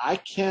like, I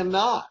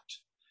cannot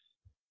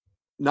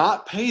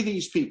not pay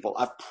these people.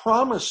 I've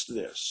promised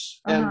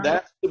this. And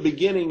that's the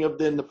beginning of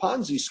then the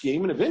Ponzi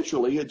scheme. And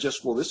eventually it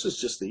just, this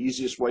is just the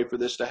easiest way for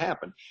this to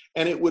happen.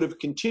 And it would have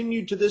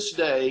continued to this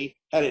day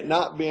had it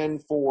not been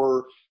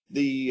for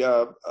the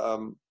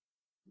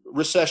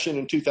recession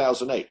in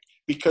 2008.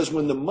 Because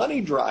when the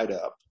money dried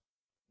up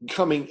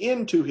coming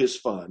into his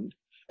fund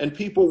and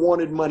people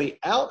wanted money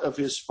out of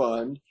his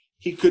fund,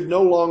 he could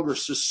no longer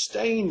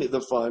sustain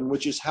the fund,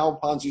 which is how a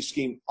Ponzi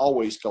scheme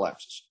always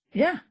collapses.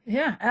 Yeah,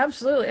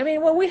 absolutely. I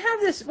mean, we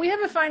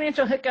have a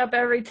financial hiccup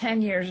every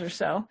 10 years or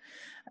so.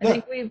 I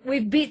think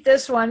we've beat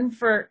this one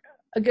for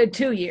a good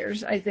 2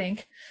 years, I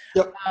think.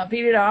 Yep.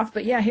 Beat it off.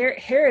 But yeah,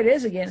 here it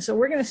is again. So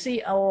we're going to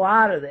see a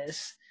lot of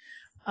this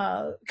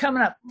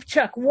coming up.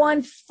 Chuck,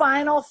 one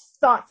final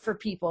thought for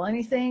people.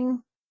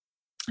 Anything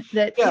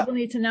that people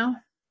need to know?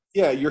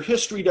 Yeah, your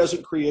history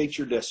doesn't create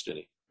your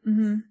destiny.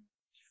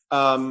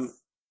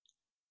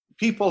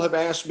 People have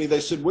asked me, they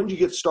said, when did you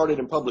get started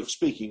in public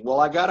speaking? Well,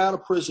 I got out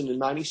of prison in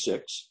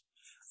 96.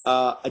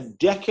 A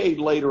decade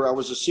later, I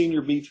was a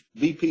senior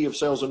VP of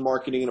sales and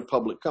marketing in a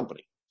public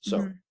company.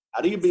 So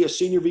how do you be a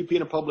senior VP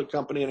in a public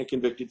company and a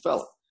convicted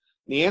felon?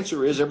 And the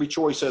answer is every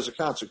choice has a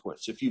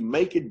consequence. If you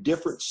make a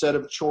different set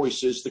of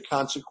choices, the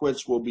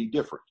consequence will be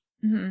different.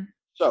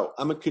 So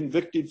I'm a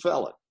convicted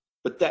felon,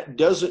 but that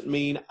doesn't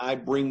mean I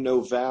bring no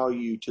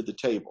value to the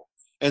table.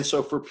 And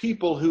so for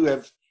people who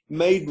have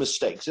made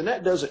mistakes, and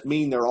that doesn't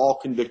mean they're all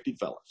convicted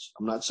felons.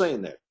 I'm not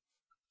saying that.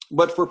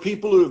 But for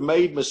people who have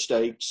made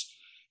mistakes,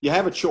 you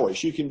have a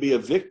choice. You can be a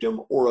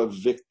victim or a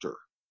victor.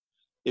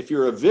 If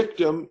you're a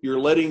victim, you're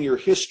letting your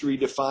history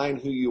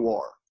define who you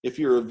are. If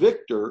you're a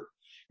victor,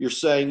 you're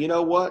saying, you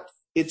know what?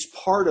 It's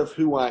part of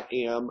who I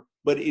am,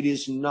 but it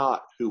is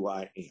not who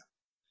I am.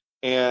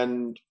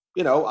 And,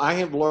 I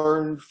have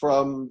learned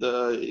from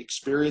the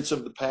experience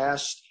of the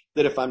past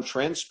that if I'm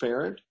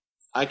transparent,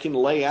 I can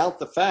lay out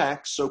the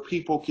facts so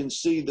people can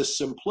see the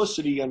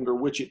simplicity under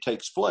which it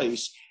takes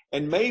place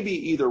and maybe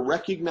either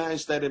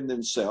recognize that in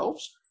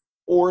themselves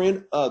or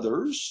in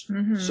others,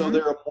 so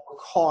they're more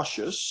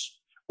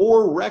cautious,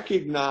 or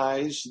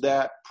recognize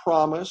that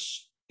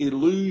promise,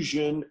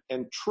 illusion,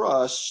 and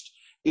trust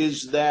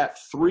is that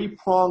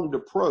three-pronged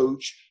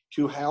approach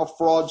to how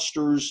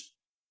fraudsters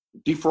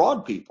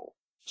defraud people.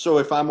 So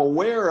if I'm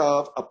aware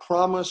of a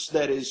promise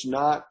that is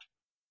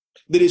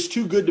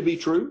too good to be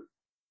true,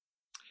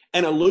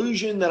 an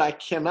illusion that I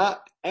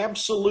cannot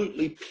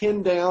absolutely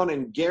pin down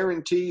and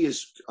guarantee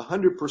is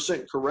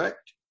 100%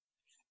 correct,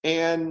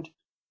 and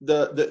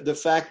the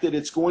fact that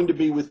it's going to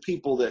be with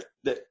people that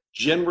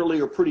generally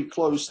are pretty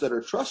close, that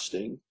are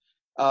trusting.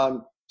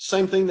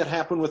 Same thing that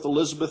happened with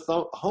Elizabeth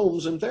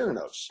Holmes and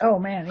Theranos. Oh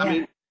man, yeah. I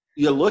mean,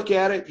 you look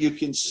at it, you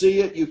can see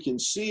it, you can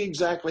see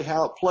exactly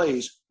how it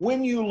plays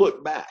when you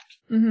look back.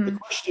 Mm-hmm. The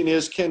question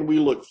is, can we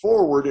look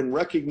forward and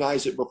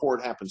recognize it before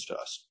it happens to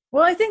us?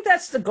 Well, I think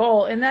that's the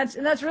goal, and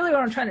that's really what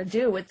I'm trying to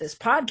do with this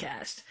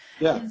podcast.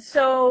 Yeah. And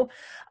so,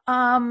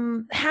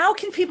 how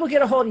can people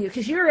get a hold of you?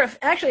 Because you're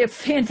actually a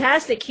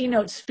fantastic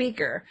keynote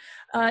speaker.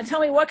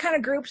 Tell me, what kind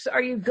of groups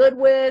are you good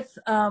with?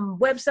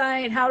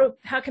 Website?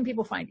 How can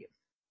people find you?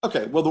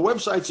 Okay, well, the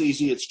website's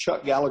easy. It's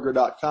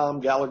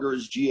chuckgallagher.com. Gallagher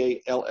is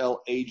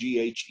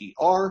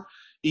Gallagher.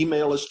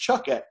 Email is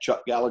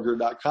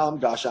chuck@chuckgallagher.com.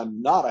 Gosh,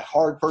 I'm not a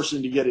hard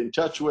person to get in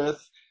touch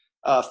with.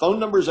 Phone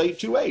number is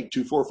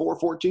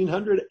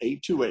 828-244-1400,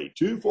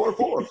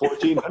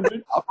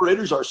 828-244-1400.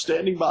 Operators are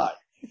standing by.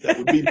 That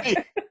would be me.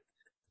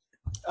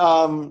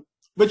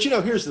 But,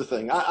 here's the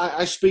thing.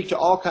 I speak to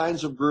all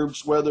kinds of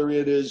groups, whether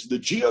it is the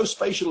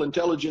Geospatial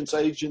Intelligence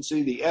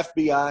Agency, the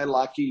FBI,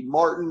 Lockheed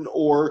Martin,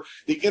 or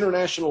the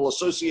International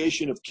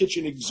Association of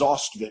Kitchen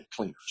Exhaust Vent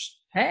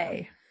Cleaners.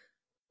 Hey.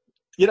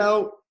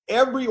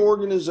 Every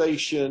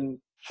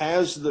organization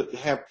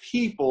have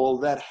people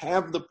that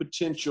have the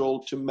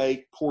potential to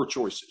make poor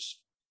choices.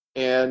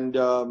 And,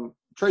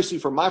 Tracy,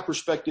 from my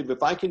perspective,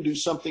 if I can do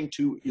something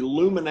to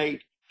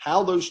illuminate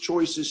how those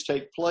choices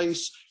take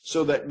place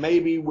so that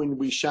maybe when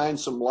we shine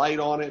some light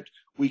on it,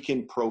 we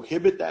can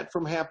prohibit that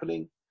from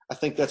happening, I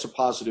think that's a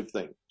positive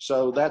thing.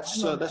 So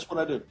that's what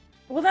I do.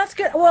 Well, that's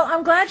good. Well,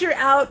 I'm glad you're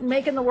out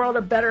making the world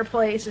a better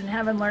place and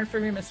having learned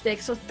from your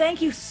mistakes. So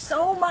thank you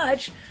so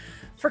much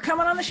for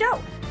coming on the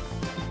show.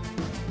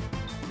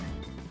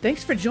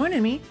 Thanks for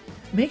joining me.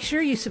 Make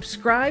sure you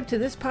subscribe to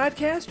this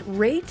podcast,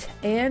 rate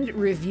and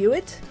review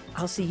it.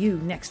 I'll see you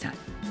next time.